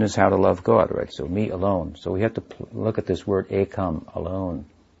question is how to love God, right? So, me alone. So we have to look at this word ekam, alone.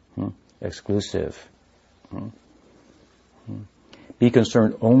 Exclusive. Be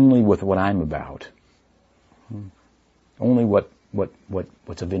concerned only with what I'm about. Only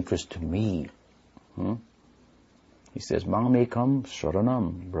what's of interest to me. He says, Mam ekam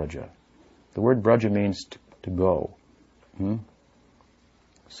sharanam braja. The word braja means to go.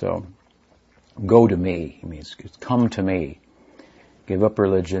 So, go to me. It means come to me. Give up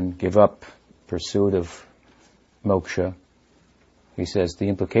religion. Give up pursuit of moksha. He says the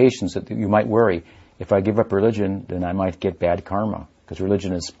implications that you might worry, if I give up religion, then I might get bad karma. Because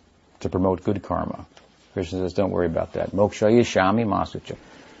religion is to promote good karma. Krishna says, don't worry about that. Moksha yashami masucha.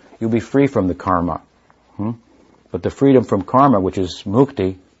 You'll be free from the karma. But the freedom from karma, which is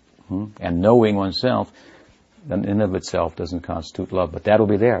mukti, and knowing oneself, in and of itself doesn't constitute love. But that'll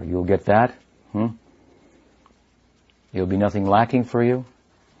be there. You'll get that. There'll be nothing lacking for you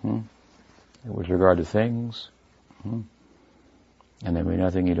with regard to things. And there'll be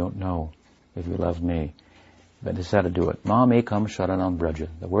nothing you don't know if you love me. But this is how to do it. Mam ekam sharanam braja.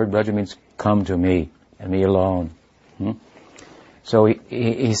 The word braja means come to me, and me alone. So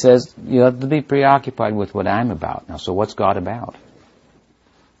he says, you have to be preoccupied with what I'm about. Now, so what's God about?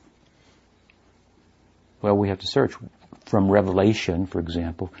 Well, we have to search from Revelation, for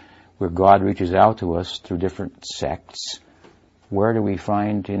example, where God reaches out to us through different sects. Where do we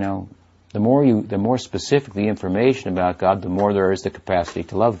find, the more specific the information about God, the more there is the capacity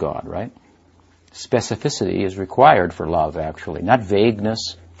to love God, right? Specificity is required for love, actually, not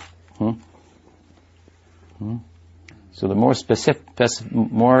vagueness. So the more specific,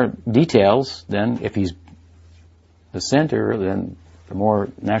 more details, then if he's the center, then the more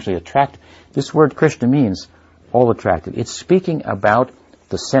naturally attractive. This word Krishna means all attractive. It's speaking about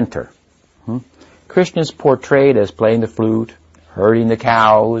the center. Krishna is portrayed as playing the flute, herding the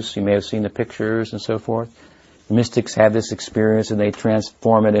cows. You may have seen the pictures and so forth. Mystics have this experience and they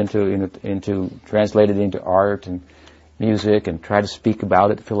transform it translate it into art and music and try to speak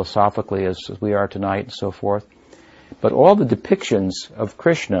about it philosophically as we are tonight and so forth. But all the depictions of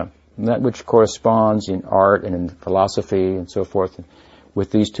Krishna, that which corresponds in art and in philosophy and so forth,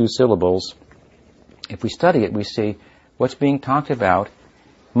 with these two syllables, if we study it, we see what's being talked about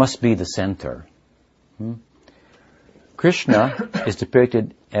must be the center. Krishna is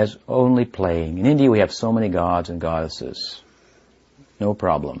depicted as only playing. In India we have so many gods and goddesses. No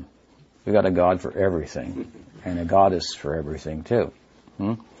problem. We got a god for everything, and a goddess for everything too.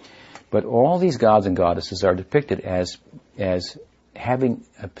 But all these gods and goddesses are depicted as having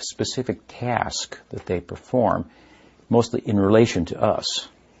a specific task that they perform, mostly in relation to us.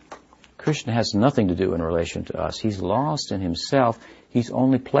 Krishna has nothing to do in relation to us. He's lost in himself. He's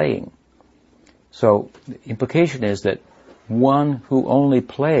only playing. So the implication is that one who only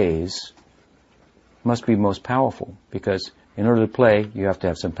plays must be most powerful, because in order to play, you have to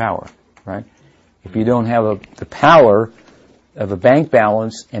have some power, right? If you don't have the power of a bank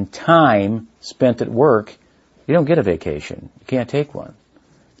balance and time spent at work, you don't get a vacation. You can't take one.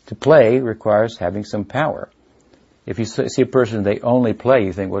 To play requires having some power. If you see a person, they only play,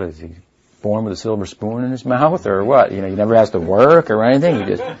 you think, what is he, born with a silver spoon in his mouth or what? You know, he never has to work or anything. He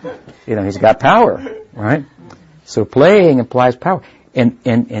just, you know, he's got power, right? So playing implies power. And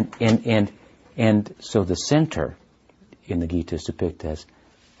so the center in the Gita is depicted as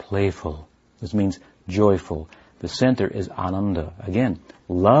playful. This means joyful. The center is Ananda. Again,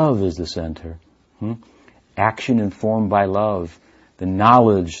 love is the center. Action informed by love. The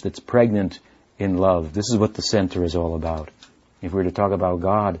knowledge that's pregnant in love. This is what the center is all about. If we were to talk about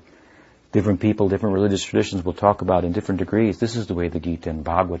God, different people, different religious traditions will talk about in different degrees. This is the way the Gita and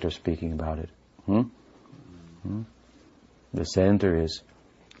Bhagavad are speaking about it. The center is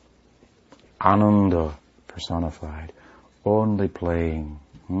Ananda personified. Only playing.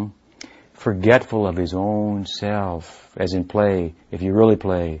 Forgetful of his own self, as in play. If you really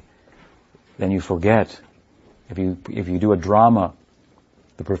play, then you forget. If you do a drama,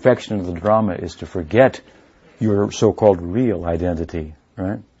 the perfection of the drama is to forget your so-called real identity,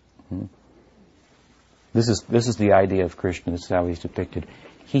 right? This is the idea of Krishna. This is how he's depicted.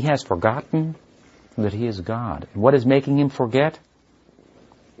 He has forgotten that he is God. And what is making him forget?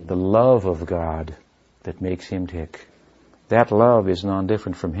 The love of God that makes him tick. That love is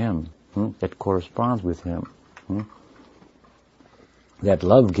non-different from him. That corresponds with him. That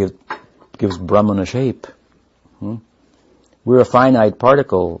love gives Brahman a shape. We're a finite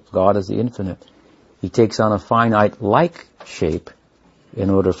particle. God is the infinite. He takes on a finite-like shape in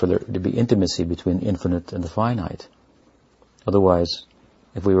order for there to be intimacy between the infinite and the finite. Otherwise,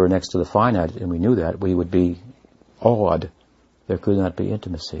 if we were next to the finite and we knew that, we would be awed. There could not be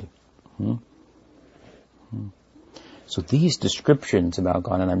intimacy. So these descriptions about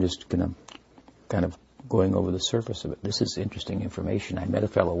God, and I'm just going to kind of going over the surface of it. This is interesting information. I met a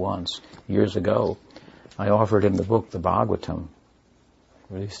fellow once, years ago. I offered him the book, the Bhagavatam,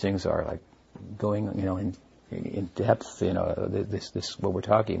 where these things are like going, in depth, this what we're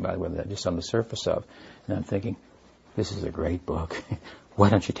talking about, whether just on the surface of. And I'm thinking, this is a great book. Why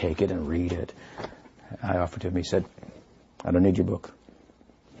don't you take it and read it? I offered to him. He said, I don't need your book.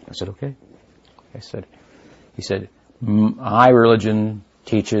 I said, okay. He said, my religion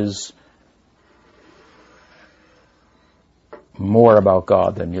teaches more about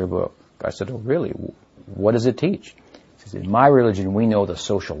God than your book. I said, oh, really? What does it teach? He said, in my religion, we know the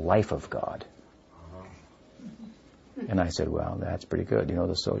social life of God. And I said, well, that's pretty good. In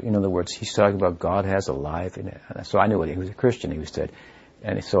other words, he's talking about God has a life. And so I knew what he was a Christian, he said.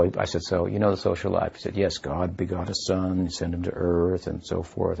 And so I said, so you know the social life? He said, yes, God begot a son, sent him to earth, and so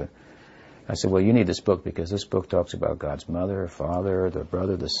forth. And I said, well, you need this book because this book talks about God's mother, father, the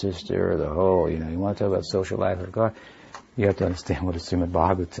brother, the sister, the whole, you want to talk about the social life of God? You have to understand what is Srimad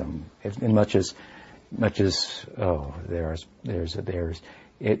Bhagavatam.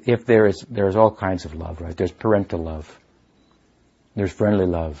 There's all kinds of love, right? There's parental love. There's friendly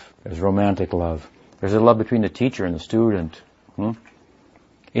love. There's romantic love. There's a love between the teacher and the student.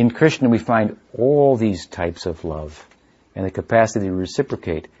 In Krishna, we find all these types of love and the capacity to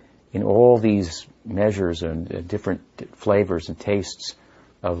reciprocate in all these measures and different flavors and tastes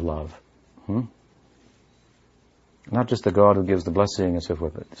of love. Not just the God who gives the blessing and so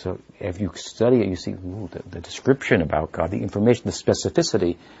forth. But so if you study it, you see the description about God, the information, the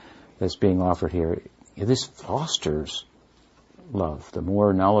specificity that's being offered here. This fosters love. The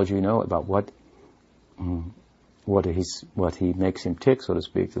more knowledge you know about what he makes him tick, so to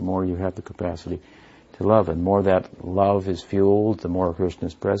speak, the more you have the capacity to love. And more that love is fueled, the more Krishna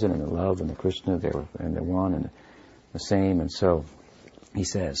is present, and the love and the Krishna, they're one and the same. And so he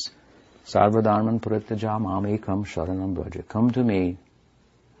says, Sarvadharman Parityajam Amekam Sharanam Braja. Come to me.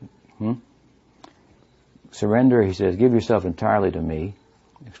 Surrender, he says, give yourself entirely to me,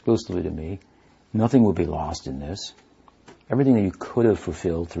 exclusively to me. Nothing will be lost in this. Everything that you could have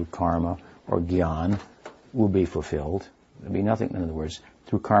fulfilled through karma or gyan will be fulfilled. There'll be nothing, in other words,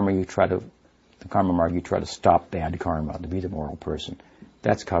 through karma the karma marg, you try to stop bad karma, to be the moral person.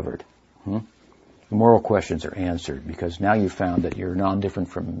 That's covered. The moral questions are answered because now you've found that you're non-different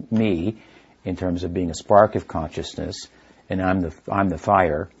from me in terms of being a spark of consciousness, and I'm the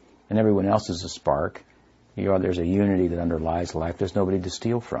fire, and everyone else is a spark. There's a unity that underlies life. There's nobody to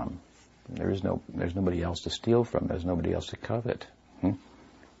steal from. There's nobody else to steal from. There's nobody else to covet.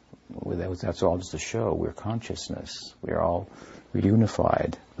 That's all just a show. We're consciousness. We're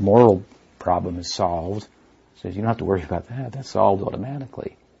unified. The moral problem is solved. So you don't have to worry about that. That's solved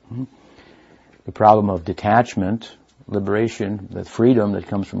automatically. The problem of detachment, liberation, the freedom that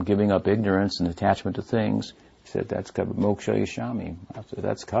comes from giving up ignorance and attachment to things. He said, that's covered. Moksha yashami.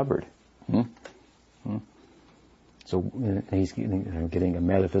 That's covered. So he's getting a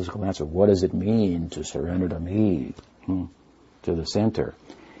metaphysical answer. What does it mean to surrender to me, to the center?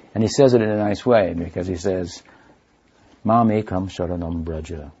 And he says it in a nice way, because he says, Mam ekam sharanam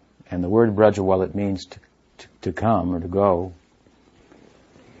braja. And the word braja, while it means to come or to go,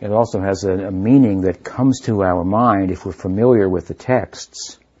 it also has a meaning that comes to our mind if we're familiar with the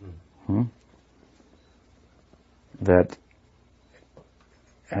texts. That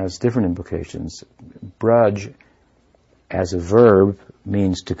has different implications. Braj, as a verb,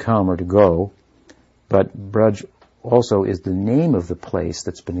 means to come or to go, but Braj also is the name of the place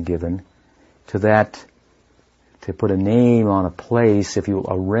that's been given to that, to put a name on a place, if you will,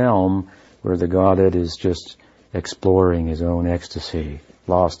 a realm where the Godhead is just exploring his own ecstasy,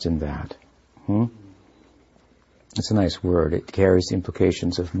 lost in that. It's a nice word. It carries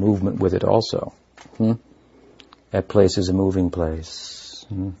implications of movement with it also. That place is a moving place.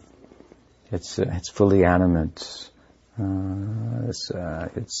 It's fully animate. It's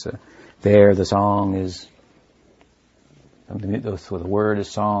there. The song is. The word is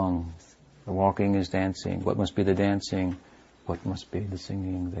song. The walking is dancing. What must be the dancing? What must be the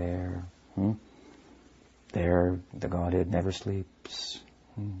singing there? There, the Godhead never sleeps.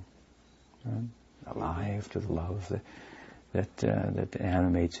 Alive to the love that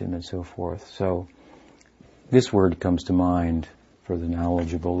animates him, and so forth. So, this word comes to mind for the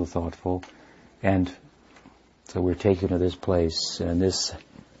knowledgeable, the thoughtful, and so we're taken to this place, and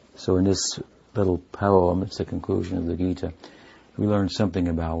so in this little poem, it's the conclusion of the Gita, we learn something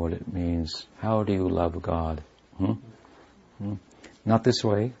about what it means. How do you love God? Not this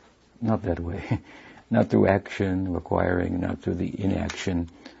way, not that way, not through action, requiring, not through the inaction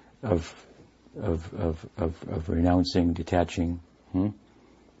of renouncing, detaching,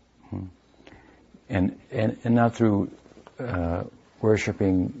 and not through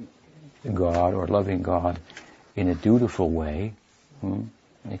worshipping God or loving God in a dutiful way.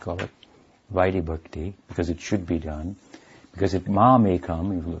 They call it Vaidhi Bhakti, because it should be done. Because if Ma may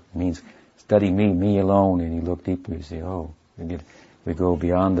come, it means study me alone, and you look deeply, you say, we go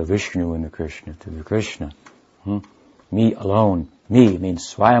beyond the Vishnu and the Krishna to the Krishna. Me alone. Me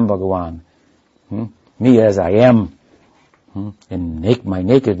means Swayam Bhagavan. Me as I am. And my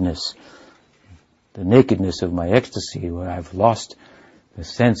nakedness. The nakedness of my ecstasy, where I've lost the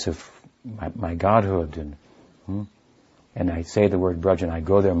sense of my godhood. And I say the word Braj, and I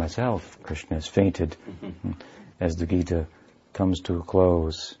go there myself. Krishna has fainted as the Gita comes to a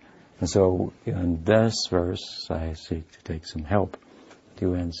close. And so in this verse, I seek to take some help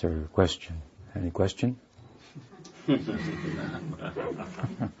to answer a question. Any question?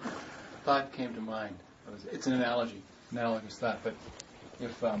 Thought came to mind. It's an analogy, analogous thought. But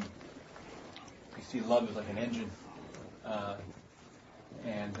if you see love is like an engine,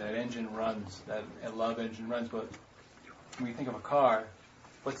 and that engine runs, that love engine runs. But when you think of a car,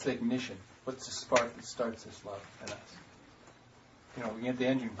 what's the ignition? What's the spark that starts this love in us? We get the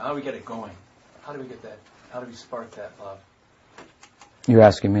engine. How do we get it going? How do we get that? How do we spark that love? You're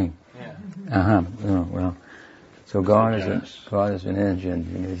asking me? Yeah. Oh, well, so God is an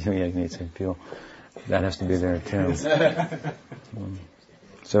engine. You need to feel that has to be there too.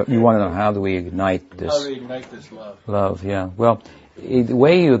 So you want to know, how do we ignite this? How do we ignite this love? Love, yeah. Well, the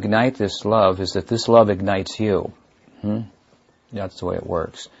way you ignite this love is that this love ignites you. That's the way it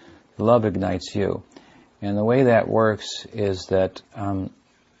works. Love ignites you. And the way that works is that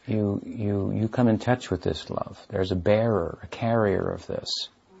you come in touch with this love. There's a bearer, a carrier of this.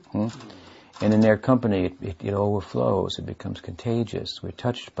 And in their company, it overflows. It becomes contagious. We're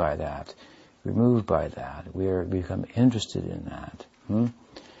touched by that. We're moved by that. We become interested in that.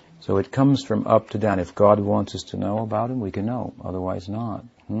 So it comes from up to down. If God wants us to know about Him, we can know. Otherwise not.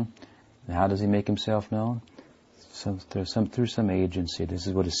 And how does He make Himself known? Through some agency. This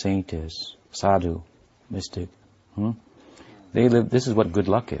is what a saint is. Sadhu. Mystic. They live. This is what good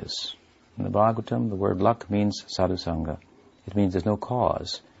luck is. In the Bhagavatam, the word luck means sadhu sangha. It means there's no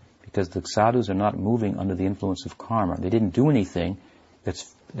cause, because the sadhus are not moving under the influence of karma. They didn't do anything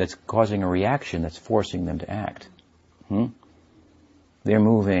that's causing a reaction that's forcing them to act. They're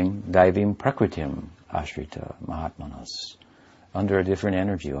moving daivim prakritim ashrita mahatmanas, under a different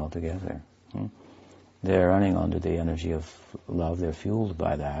energy altogether. They're running under the energy of love. They're fueled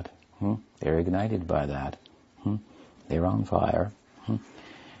by that. They're ignited by that. They're on fire. And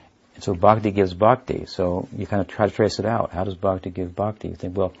so bhakti gives bhakti. So you kind of try to trace it out. How does bhakti give bhakti? You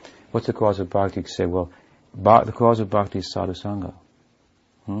think, well, what's the cause of bhakti? You say, well, the cause of bhakti is sadhu sangha.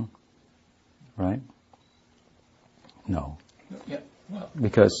 Right? No. Yeah. Well,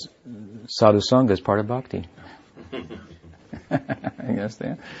 Because sadhusanga is part of bhakti. You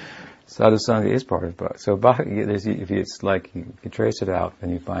understand? Sadhusanga is part of bhakti. So if it's like you can trace it out,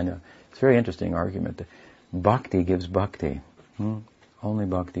 and you find it's a very interesting argument that bhakti gives bhakti. Only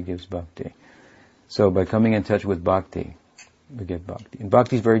bhakti gives bhakti. So by coming in touch with bhakti, we get bhakti. And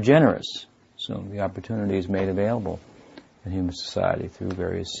bhakti is very generous. So the opportunity is made available in human society through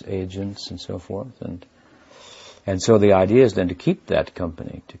various agents and so forth. And so the idea is then to keep that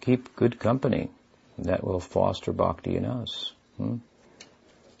company, to keep good company that will foster bhakti in us.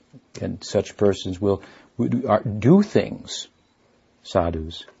 And such persons will do things,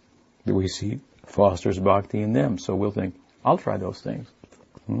 sadhus, that we see fosters bhakti in them. So we'll think, I'll try those things.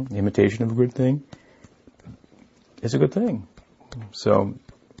 Imitation of a good thing is a good thing. So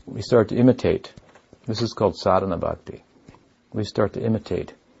we start to imitate. This is called sadhana bhakti. We start to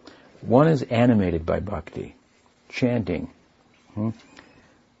imitate. One is animated by bhakti, chanting,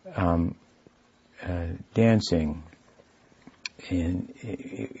 dancing,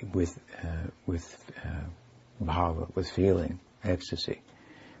 with bhava, with feeling, ecstasy.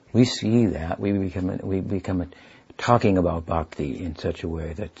 We see that we become talking about bhakti in such a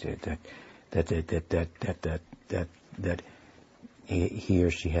way that he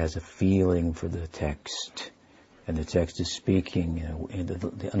or she has a feeling for the text, and the text is speaking, and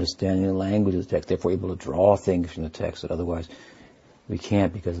the understanding of the language of the text. Therefore, able to draw things from the text that otherwise we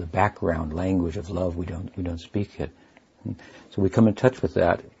can't, because the background language of love we don't speak it. So we come in touch with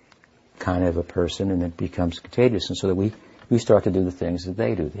that kind of a person, and it becomes contagious. And so that we start to do the things that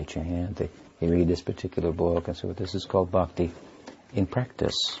they do. They chant, they read this particular book, and so this is called bhakti in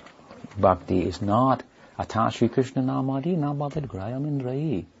practice. Bhakti is not Ata Shri Krishna Namadi Namadad Grayam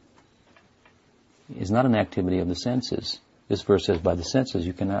Indrai. It's not an activity of the senses. This verse says, by the senses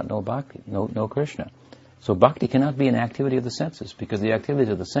you cannot know bhakti, know Krishna. So bhakti cannot be an activity of the senses, because the activities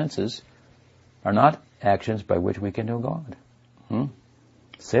of the senses are not actions by which we can know God.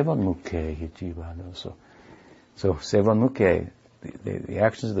 Sevanmukhe jivano. So sevanmukhe, the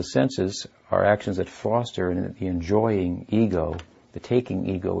actions of the senses are actions that foster the enjoying ego, the taking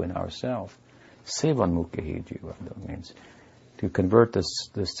ego in ourselves. Sevanmukhe jivano means to convert the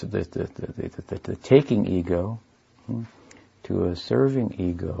taking ego to a serving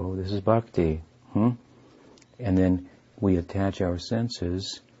ego. This is bhakti. And then we attach our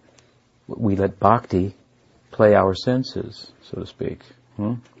senses. We let bhakti play our senses, so to speak.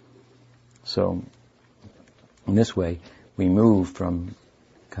 So, in this way, we move from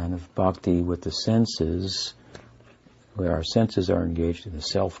kind of bhakti with the senses, where our senses are engaged and the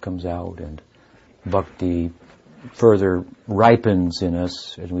self comes out, and bhakti further ripens in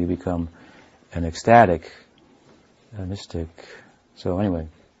us as we become an ecstatic, a mystic. So anyway,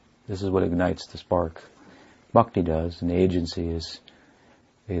 this is what ignites the spark. Bhakti does, and the agency is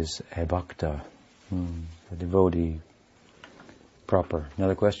a bhakta, a devotee proper.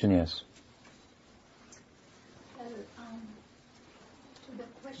 Another question? Yes. Well, to the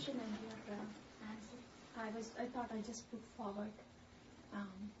question and your answer, I thought I just put forward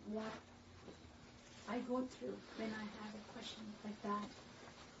what I go through when I have a question like that.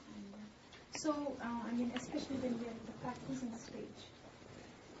 And especially when we are in the practicing stage,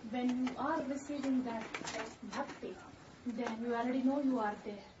 when you are receiving that bhakti, then you already know you are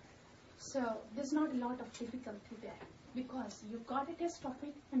there. So there's not a lot of difficulty there, because you got a taste of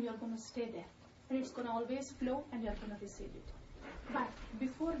it and you're going to stay there. And it's going to always flow and you're going to receive it. But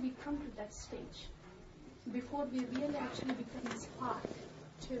before we come to that stage, before we really actually become inspired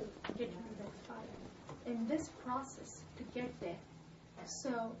to get into that fire, in this process to get there,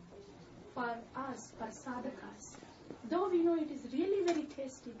 so for us, for sadhakas, though we know it is really very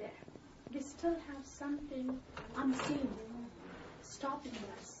tasty there, we still have something unseen stopping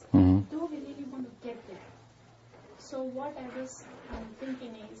us, though we really want to get there. So what I was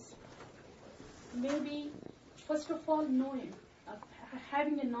thinking is, maybe first of all knowing,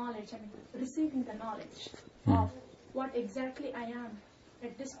 having a knowledge, receiving the knowledge of what exactly I am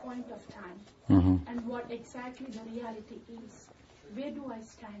at this point of time, and what exactly the reality is. Where do I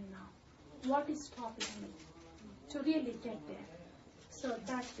stand now? What is stopping me to really get there? So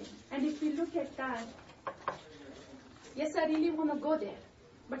that thing. And if we look at that, yes, I really want to go there,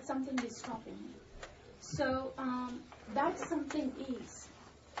 but something is stopping me. So that something is,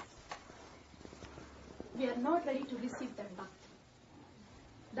 we are not ready to receive that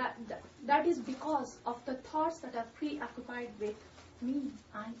bhakti. That is because of the thoughts that are preoccupied with me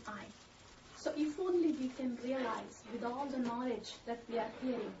and I. So if only we can realize with all the knowledge that we are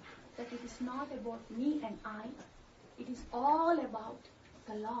hearing, that it is not about me and I, it is all about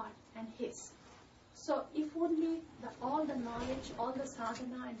the Lord and His. So if only all the knowledge, all the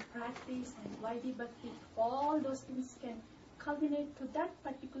sadhana and practice and Vaidhi Bhakti, all those things can culminate to that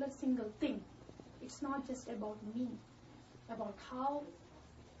particular single thing. It's not just about me, about how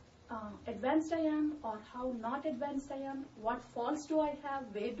advanced I am or how not advanced I am, what faults do I have,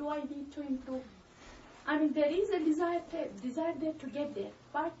 where do I need to improve. I mean, there is a desire there to get there,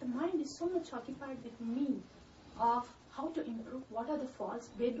 but the mind is so much occupied with me of how to improve, what are the faults,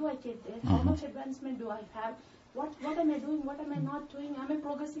 where do I get there, how much advancement do I have, what am I doing, what am I not doing, am I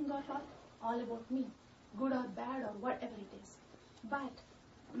progressing or not, all about me, good or bad or whatever it is. But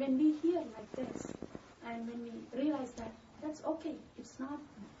when we hear like this, and when we realize that that's okay, it's not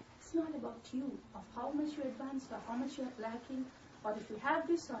about you, of how much you advanced or how much you are lacking, or if you have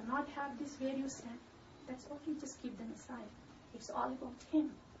this or not have this, where you stand, that's okay, just keep them aside. It's all about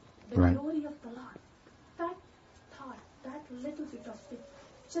Him, the glory of the Lord. That thought, that little bit of it,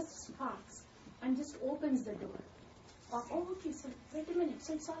 just sparks and just opens the door. Of, oh, okay, so wait a minute,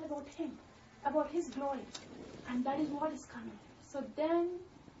 so it's all about Him, about His glory, and that is what is coming. So then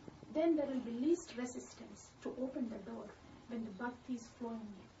there will be least resistance to open the door when the bhakti is flowing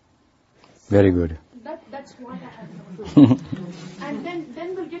in. So very good. That's what I have known. And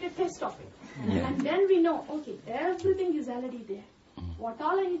then we'll get a taste of it. Yeah. And then we know, okay, everything is already there. What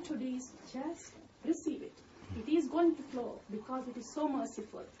all I need to do is just receive it. It is going to flow because it is so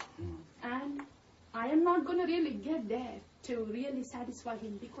merciful. And I am not going to really get there to really satisfy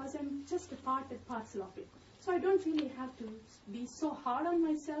Him because I'm just a part and parcel of it. So I don't really have to be so hard on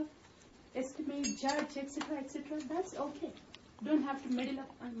myself, estimate, judge, etc., etc. That's okay. Don't have to meddle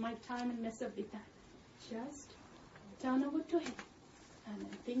up on my time and mess up with that. Just turn over to Him and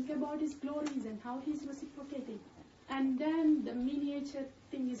then think about His glories and how He's reciprocating. And then the miniature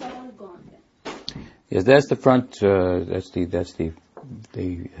thing is all gone then. Yes, that's the front. That's the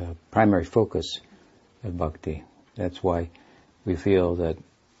primary focus of bhakti. That's why we feel that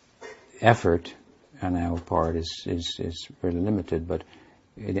effort on our part is very limited, but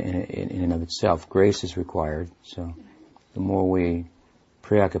in and of itself, grace is required. So the more we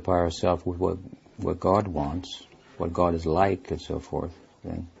preoccupy ourselves with what God wants, what God is like, and so forth,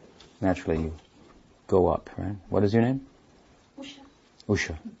 then naturally you go up, right? What is your name? Usha.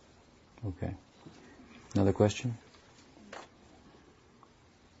 Usha. Okay. Another question?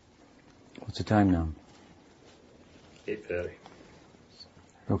 What's the time now? 8:30.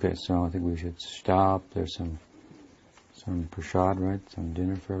 Okay, so I think we should stop. There's some prasad, right? Some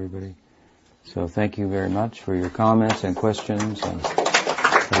dinner for everybody. So thank you very much for your comments and questions. And